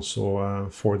brake and also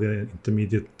for the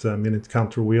intermediate minute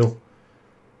counter wheel,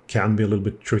 can be a little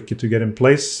bit tricky to get in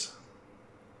place.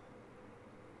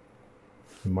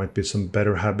 There might be some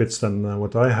better habits than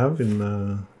what I have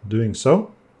in doing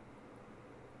so.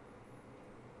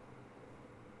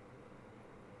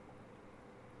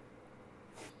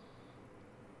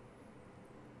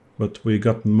 But we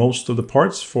got most of the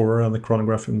parts for the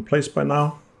chronograph in place by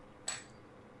now.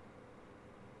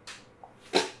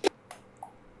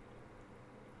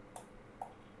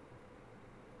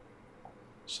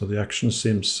 So the action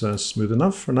seems smooth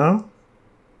enough for now.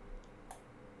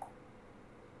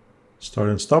 Start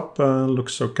and stop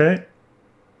looks okay.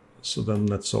 So then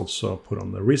let's also put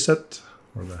on the reset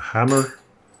or the hammer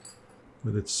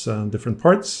with its different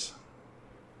parts.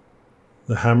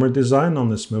 The hammer design on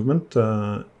this movement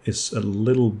is a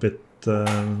little bit,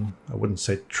 I wouldn't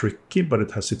say tricky, but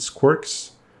it has its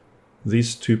quirks.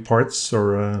 These two parts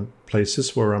or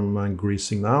places where I'm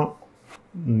greasing now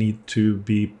need to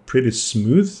be pretty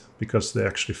smooth because they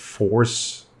actually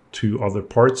force two other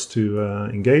parts to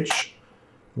engage.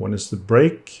 One is the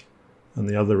brake and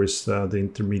the other is the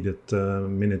intermediate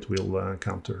minute wheel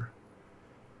counter.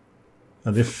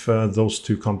 And if those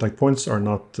two contact points are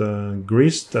not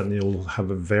greased, then you'll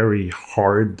have a very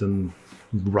hard and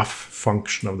rough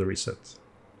function of the reset.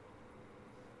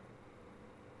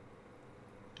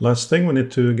 Last thing we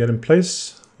need to get in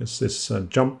place is this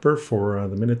jumper for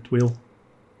the minute wheel.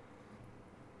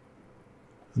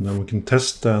 And then we can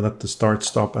test that the start,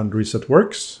 stop and reset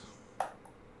works.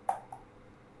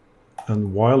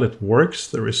 And while it works,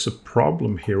 there is a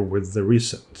problem here with the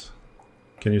reset.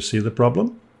 Can you see the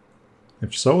problem?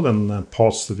 If so, then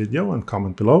pause the video and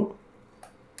comment below,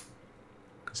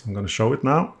 because I'm going to show it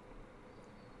now.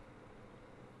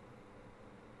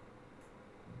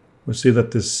 We see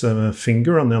that this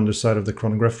finger on the underside of the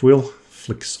chronograph wheel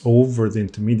flicks over the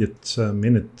intermediate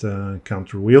minute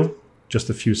counter wheel just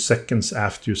a few seconds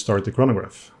after you start the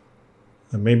chronograph.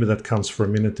 And maybe that counts for a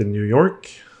minute in New York,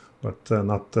 but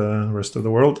not the rest of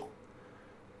the world.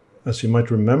 As you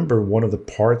might remember, one of the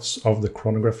parts of the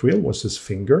chronograph wheel was this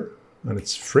finger, and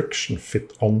its friction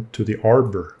fit onto the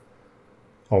arbor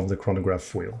of the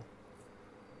chronograph wheel.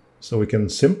 So we can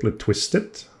simply twist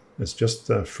it. It's just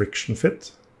a friction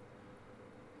fit.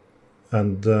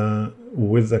 And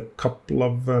with a couple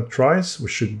of tries, we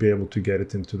should be able to get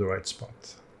it into the right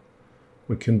spot.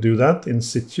 We can do that in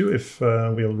situ if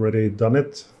we already done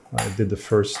it. I did the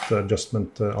first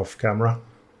adjustment off camera.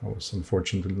 I was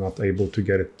unfortunately not able to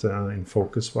get it in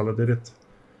focus while I did it.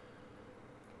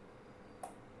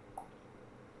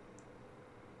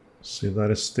 See,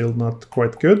 that is still not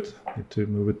quite good. Need to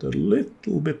move it a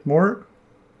little bit more.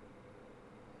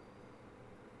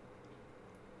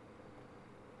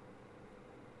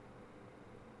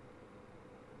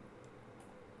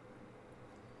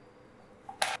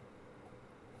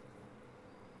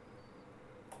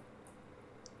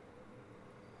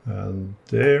 And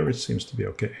there it seems to be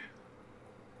okay.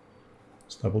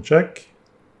 Let's double check.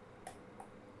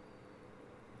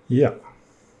 Yeah.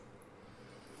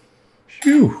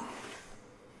 Phew!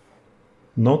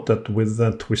 Note that with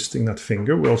twisting that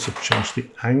finger, we also change the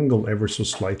angle ever so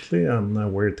slightly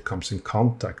and where it comes in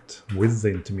contact with the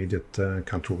intermediate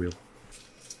counter wheel.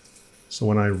 So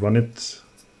when I run it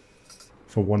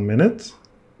for 1 minute,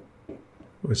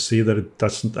 we see that it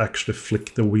doesn't actually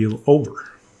flick the wheel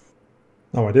over.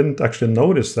 Now, I didn't actually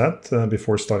notice that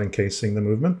before starting casing the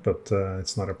movement, but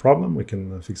it's not a problem. We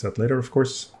can fix that later, of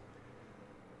course.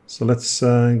 So let's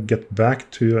get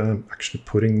back to actually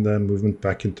putting the movement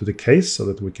back into the case so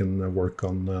that we can work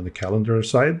on the calendar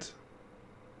side.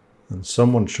 And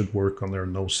someone should work on their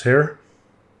nose hair.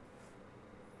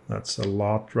 That's a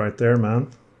lot right there,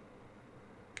 man.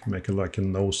 Can make it like a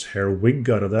nose hair wig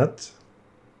out of that.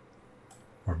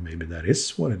 Or maybe that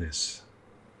is what it is.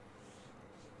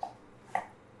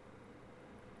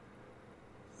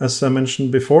 As I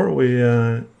mentioned before,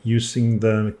 we're using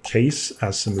the case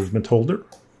as a movement holder.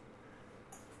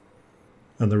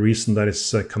 And the reason that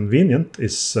is convenient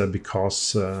is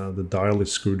because the dial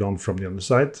is screwed on from the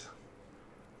underside.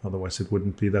 Otherwise it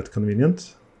wouldn't be that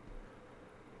convenient.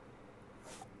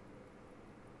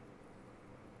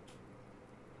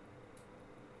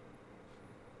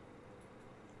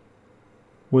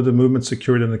 With the movement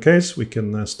secured in the case, we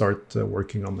can start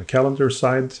working on the calendar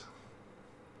side.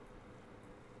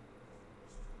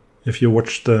 If you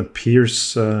watch the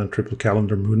Pierce triple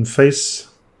calendar moon phase,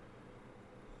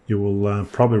 you will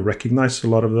probably recognize a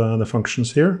lot of the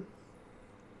functions here.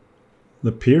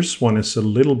 The Pierce one is a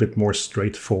little bit more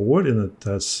straightforward in it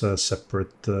has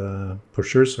separate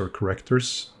pushers or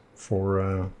correctors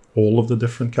for all of the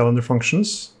different calendar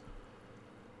functions.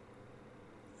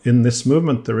 In this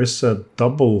movement, there is a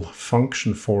double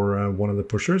function for one of the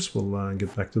pushers. We'll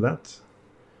get back to that.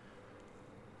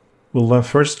 We'll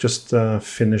first just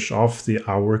finish off the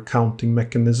hour counting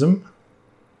mechanism.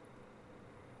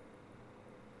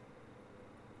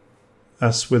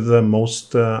 As with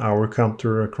most hour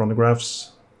counter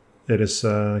chronographs, it is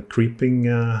a creeping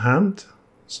hand,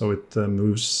 so it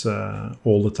moves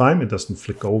all the time. It doesn't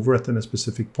flick over at any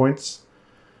specific points.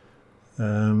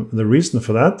 The reason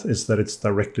for that is that it's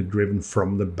directly driven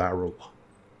from the barrel.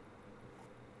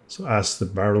 So as the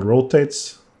barrel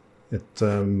rotates, it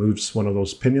moves one of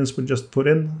those pinions we just put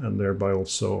in, and thereby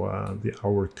also the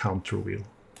hour counter wheel.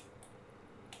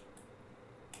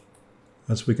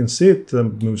 As we can see, it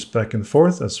moves back and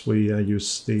forth as we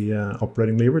use the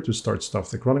operating lever to start stop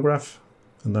the chronograph.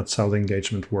 And that's how the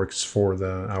engagement works for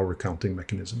the hour counting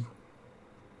mechanism.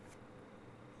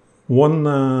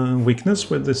 One weakness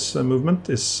with this movement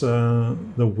is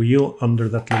the wheel under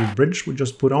that little bridge we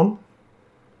just put on.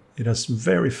 It has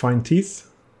very fine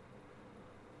teeth.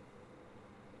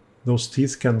 Those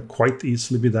teeth can quite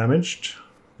easily be damaged.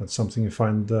 That's something you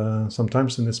find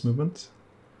sometimes in this movement.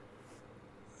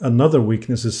 Another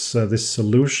weakness is this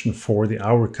solution for the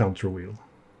hour counter wheel.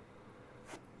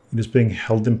 It is being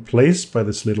held in place by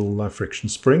this little friction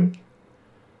spring.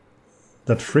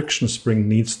 That friction spring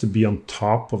needs to be on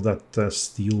top of that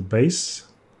steel base.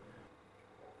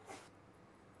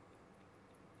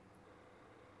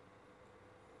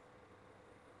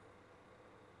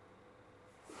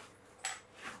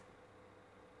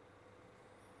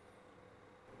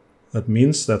 That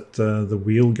means that the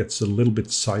wheel gets a little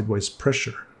bit sideways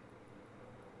pressure.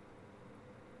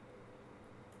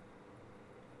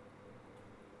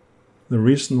 The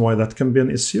reason why that can be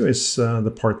an issue is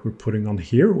the part we're putting on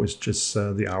here, which is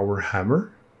the hour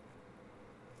hammer.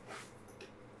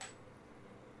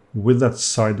 With that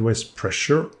sideways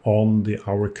pressure on the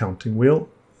hour counting wheel,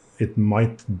 it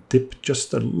might dip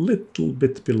just a little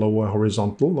bit below a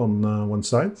horizontal on one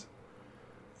side.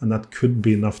 And that could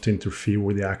be enough to interfere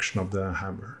with the action of the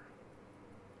hammer.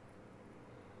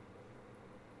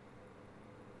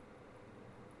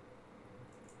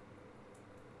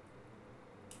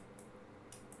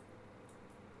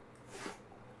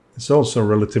 It's also a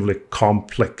relatively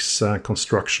complex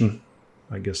construction.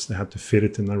 I guess they had to fit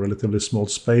it in a relatively small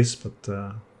space, but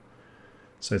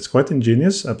so it's quite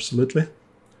ingenious, absolutely.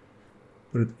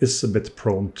 But it is a bit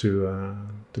prone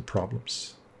to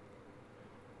problems.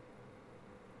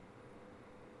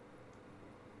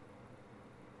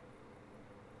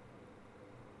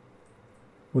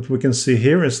 What we can see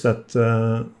here is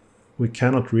that we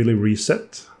cannot really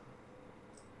reset.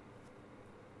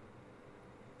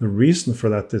 The reason for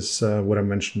that is what I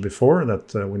mentioned before,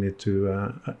 that we need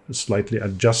to slightly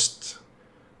adjust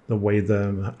the way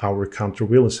the hour counter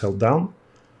wheel is held down.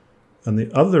 And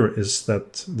the other is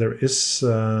that there is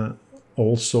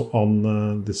also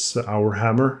on this hour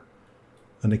hammer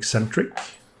an eccentric.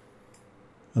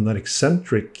 And that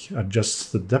eccentric adjusts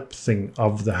the depthing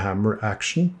of the hammer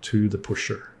action to the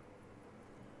pusher.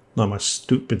 Now my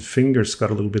stupid fingers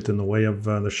got a little bit in the way of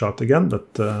the shot again,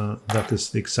 but that is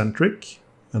the eccentric.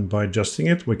 And by adjusting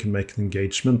it, we can make an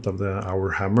engagement of the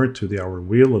hour hammer to the hour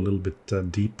wheel a little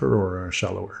bit deeper or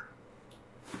shallower.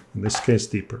 In this case,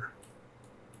 deeper.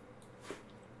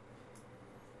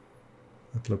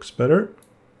 That looks better.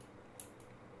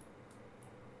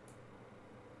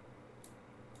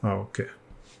 Okay.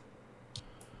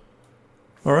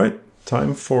 All right,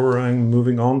 time for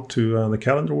moving on to the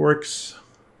calendar works.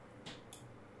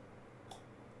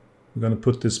 We're going to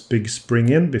put this big spring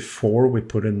in before we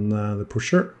put in the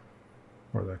pusher,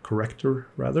 or the corrector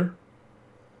rather.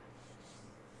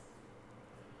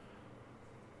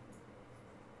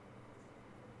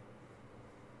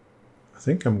 I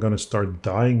think I'm going to start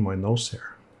dyeing my nose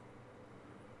hair.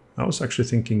 I was actually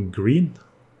thinking green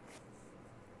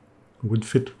would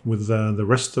fit with the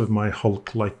rest of my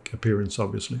Hulk-like appearance,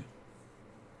 obviously.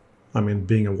 I mean,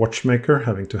 being a watchmaker,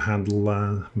 having to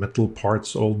handle metal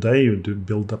parts all day, you do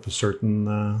build up a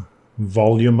certain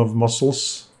volume of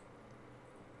muscles.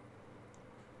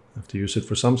 Have to use it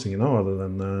for something, you know, other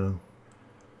than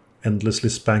endlessly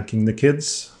spanking the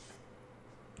kids.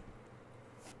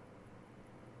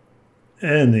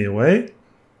 Anyway,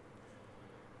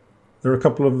 there are a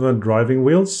couple of driving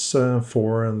wheels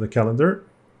for the calendar.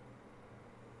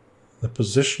 The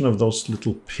position of those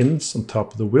little pins on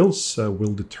top of the wheels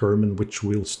will determine which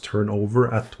wheels turn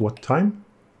over at what time.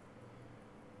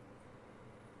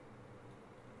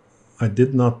 I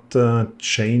did not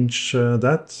change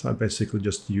that. I basically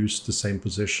just used the same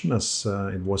position as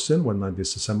it was in when I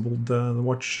disassembled the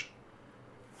watch.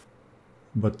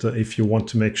 But if you want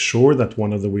to make sure that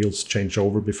one of the wheels change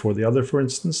over before the other, for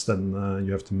instance, then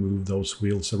you have to move those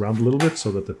wheels around a little bit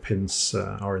so that the pins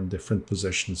are in different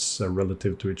positions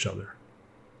relative to each other.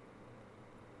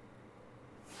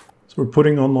 So we're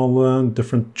putting on all the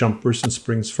different jumpers and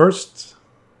springs first.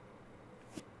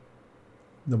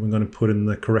 Then we're going to put in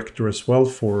the corrector as well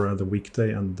for the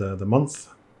weekday and the month.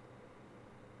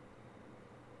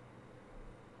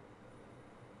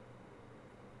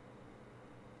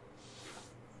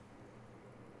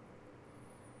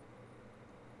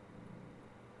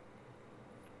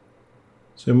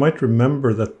 So you might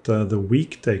remember that the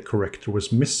weekday corrector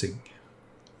was missing.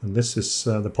 And this is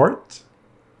the part.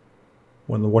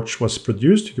 When the watch was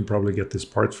produced, you could probably get this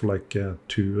part for like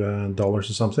 $2 or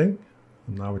something.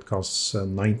 And now it costs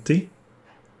 90.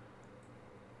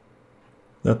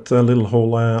 That little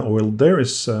hole oiled there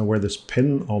is where this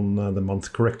pin on the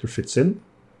month corrector fits in.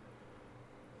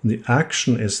 And the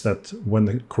action is that when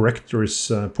the corrector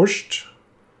is pushed,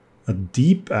 a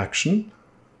deep action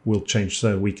will change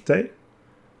the weekday,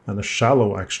 and a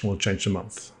shallow action will change the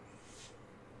month.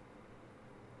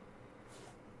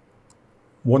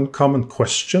 One common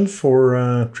question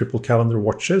for triple calendar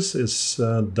watches is,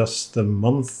 does the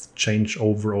month change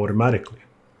over automatically?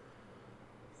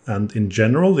 And in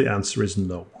general, the answer is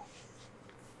no.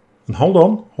 And hold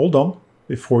on,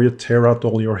 before you tear out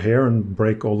all your hair and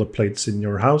break all the plates in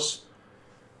your house.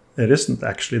 It isn't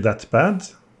actually that bad,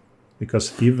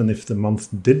 because even if the month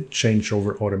did change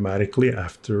over automatically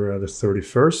after the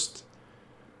 31st,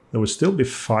 there would still be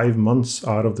 5 months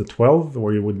out of the 12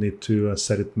 where you would need to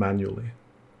set it manually.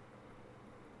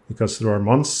 Because there are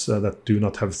months that do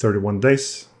not have 31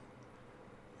 days,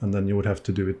 and then you would have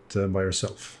to do it by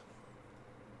yourself.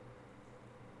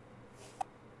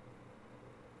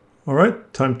 All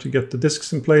right, time to get the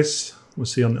discs in place. We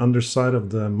see on the underside of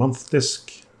the month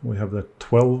disc, we have the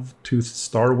 12-tooth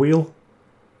star wheel.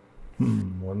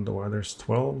 Wonder why there's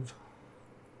 12.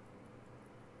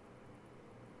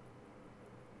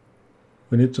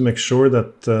 We need to make sure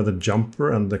that the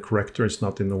jumper and the corrector is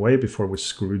not in the way before we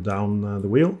screw down the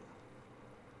wheel.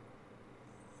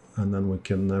 And then we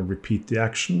can repeat the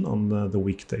action on the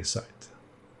weekday side.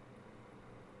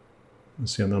 You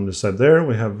see on the underside there,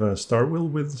 we have a star wheel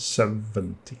with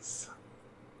 7 teeth.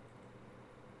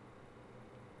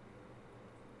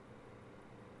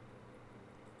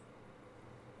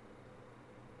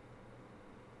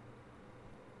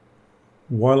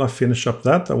 While I finish up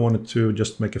that, I wanted to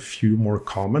just make a few more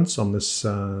comments on this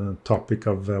topic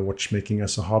of watchmaking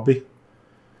as a hobby.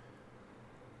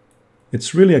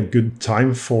 It's really a good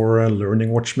time for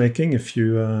learning watchmaking if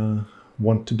you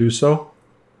want to do so.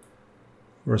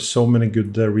 There are so many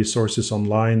good resources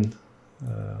online,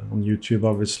 on YouTube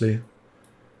obviously.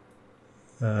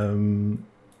 Do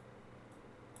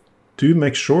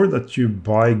make sure that you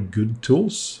buy good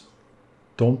tools.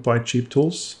 Don't buy cheap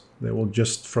tools. They will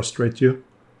just frustrate you.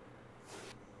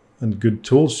 And good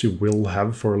tools you will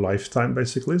have for a lifetime,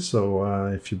 basically. So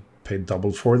if you pay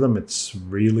double for them, it's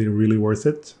really, really worth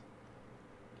it.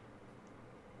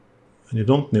 And you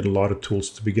don't need a lot of tools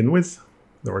to begin with.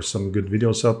 There are some good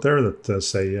videos out there that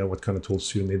say what kind of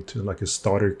tools you need to, like a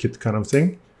starter kit kind of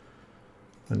thing.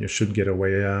 And you should get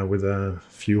away with a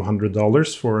few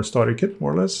 $100s for a starter kit,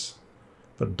 more or less.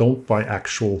 But don't buy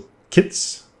actual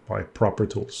kits, buy proper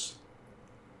tools.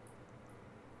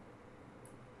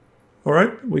 All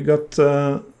right, we got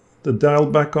the dial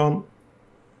back on.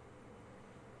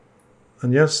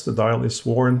 And yes, the dial is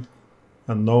worn.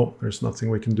 And no, there's nothing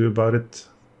we can do about it.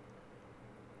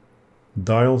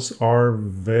 Dials are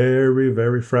very,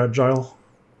 very fragile.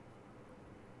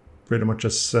 Pretty much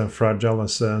as fragile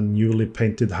as a newly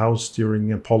painted house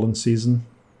during a pollen season.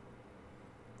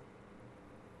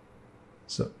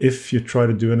 So if you try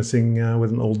to do anything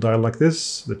with an old dial like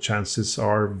this, the chances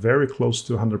are very close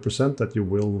to 100% that you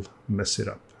will mess it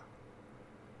up.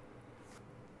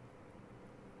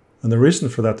 And the reason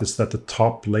for that is that the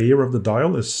top layer of the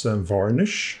dial is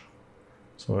varnish,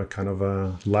 so a kind of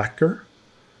a lacquer.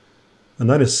 And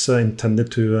that is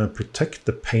intended to protect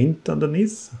the paint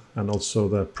underneath and also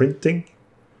the printing.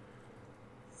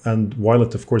 And while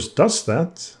it of course does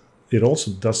that, it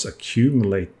also does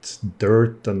accumulate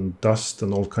dirt and dust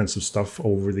and all kinds of stuff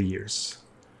over the years.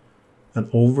 And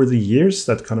over the years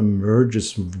that kind of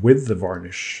merges with the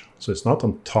varnish. So it's not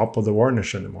on top of the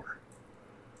varnish anymore.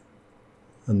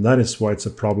 And that is why it's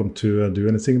a problem to do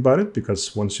anything about it,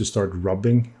 because once you start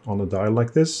rubbing on a dial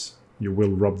like this, you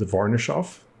will rub the varnish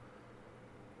off.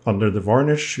 Under the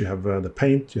varnish, you have the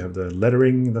paint, you have the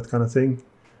lettering, that kind of thing.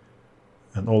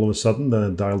 And all of a sudden, the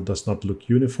dial does not look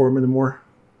uniform anymore.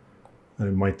 And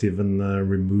it might even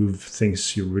remove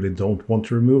things you really don't want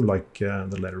to remove, like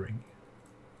the lettering.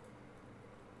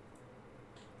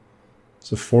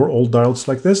 So for old dials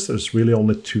like this, there's really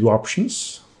only two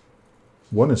options.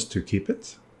 One is to keep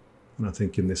it. And I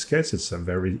think in this case, it's a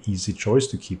very easy choice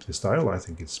to keep this dial. I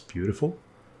think it's beautiful.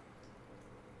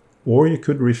 Or you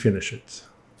could refinish it.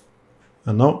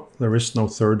 And no, there is no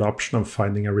third option of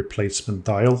finding a replacement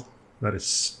dial. That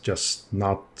is just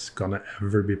not gonna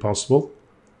ever be possible.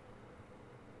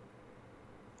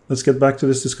 Let's get back to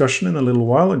this discussion in a little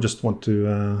while. I just want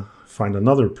to find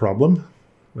another problem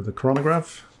with the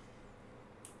chronograph.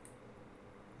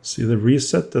 See, the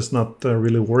reset does not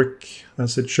really work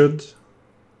as it should,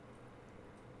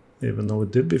 even though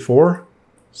it did before.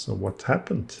 So what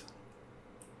happened?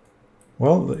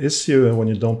 Well, the issue when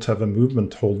you don't have a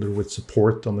movement holder with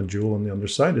support on the jewel on the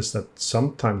underside is that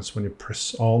sometimes when you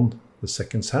press on the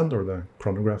seconds hand, or the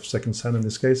chronograph seconds hand in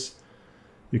this case,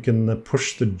 you can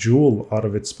push the jewel out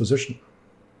of its position.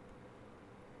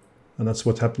 And that's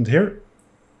what happened here.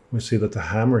 We see that the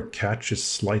hammer catches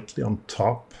slightly on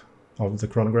top of the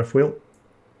chronograph wheel.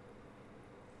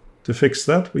 To fix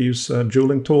that, we use a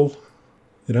jeweling tool.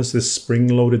 It has this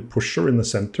spring-loaded pusher in the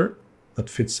center that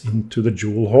fits into the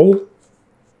jewel hole.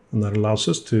 And that allows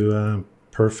us to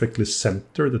perfectly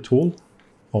center the tool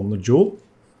on the jewel.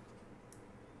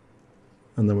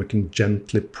 And then we can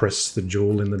gently press the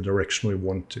jewel in the direction we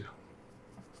want to.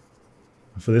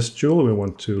 For this jewel, we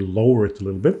want to lower it a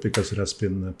little bit because it has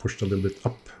been pushed a little bit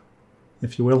up,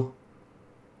 if you will.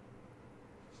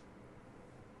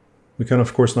 We can,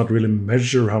 of course, not really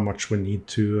measure how much we need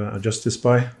to adjust this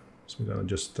by. So we're going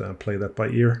to just play that by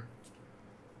ear.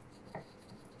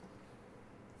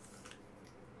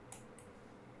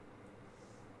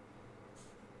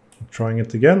 Trying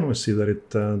it again, we see that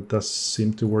it does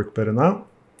seem to work better now.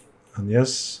 And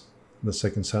yes, the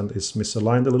seconds hand is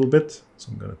misaligned a little bit. So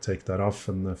I'm going to take that off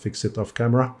and fix it off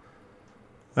camera.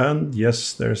 And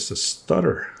yes, there's a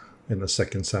stutter in the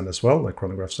seconds hand as well, the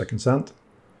chronograph seconds hand.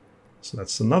 So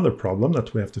that's another problem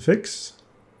that we have to fix.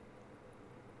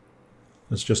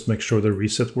 Let's just make sure the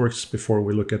reset works before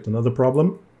we look at another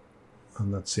problem.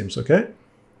 And that seems okay.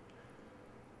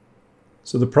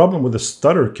 So the problem with the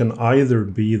stutter can either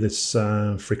be this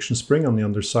friction spring on the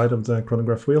underside of the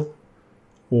chronograph wheel,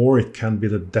 or it can be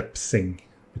the depthing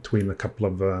between a couple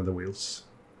of the wheels.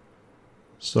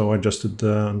 So I adjusted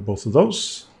both of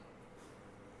those,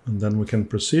 and then we can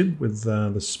proceed with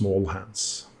the small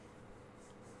hands.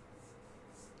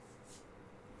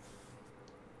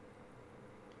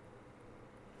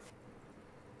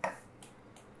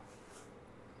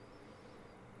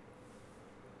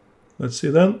 Let's see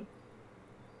then.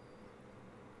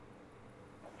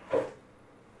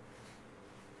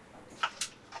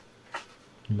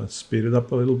 Let's speed it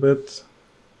up a little bit.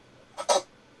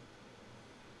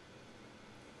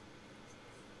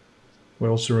 We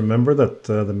also remember that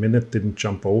the minute didn't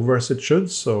jump over as it should,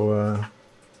 so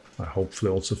I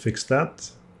hopefully also fixed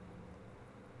that.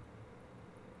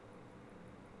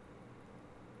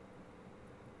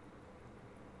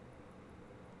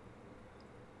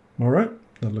 All right,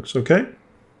 that looks okay.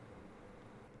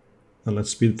 And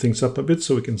let's speed things up a bit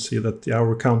so we can see that the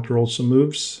hour counter also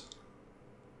moves.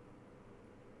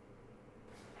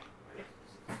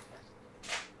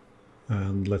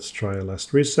 And let's try a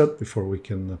last reset before we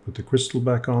can put the crystal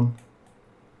back on.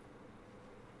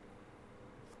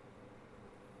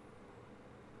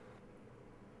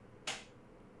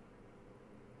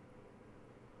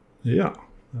 Yeah,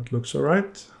 that looks all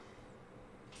right.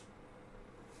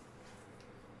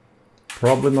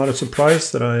 Probably not a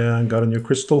surprise that I got a new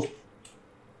crystal.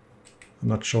 I'm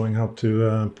not showing how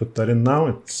to put that in now.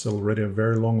 It's already a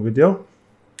very long video.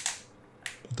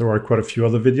 But there are quite a few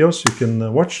other videos you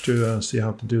can watch to see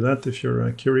how to do that if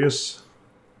you're curious.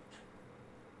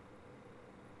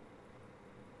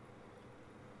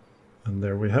 And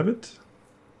there we have it.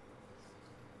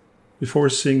 Before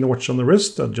seeing the watch on the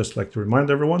wrist, I'd just like to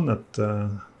remind everyone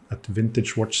that at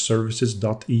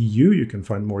vintagewatchservices.eu you can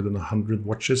find more than 100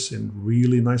 watches in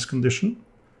really nice condition.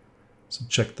 So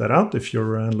check that out if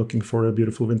you're looking for a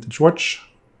beautiful vintage watch.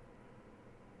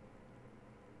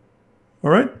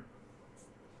 All right.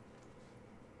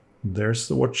 There's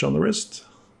the watch on the wrist.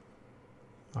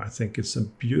 I think it's a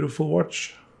beautiful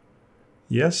watch.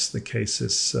 Yes, the case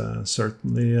is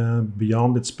certainly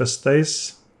beyond its best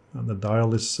days. And the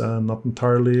dial is not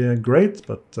entirely great,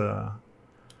 but to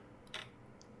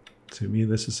me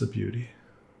this is a beauty.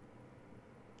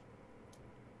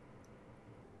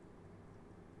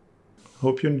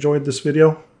 Hope you enjoyed this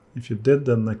video. If you did,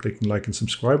 then clicking like and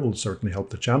subscribe will certainly help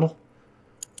the channel.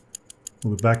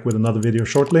 We'll be back with another video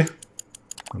shortly.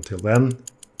 Until then,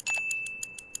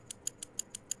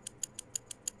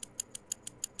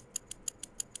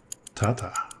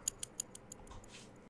 ta-ta.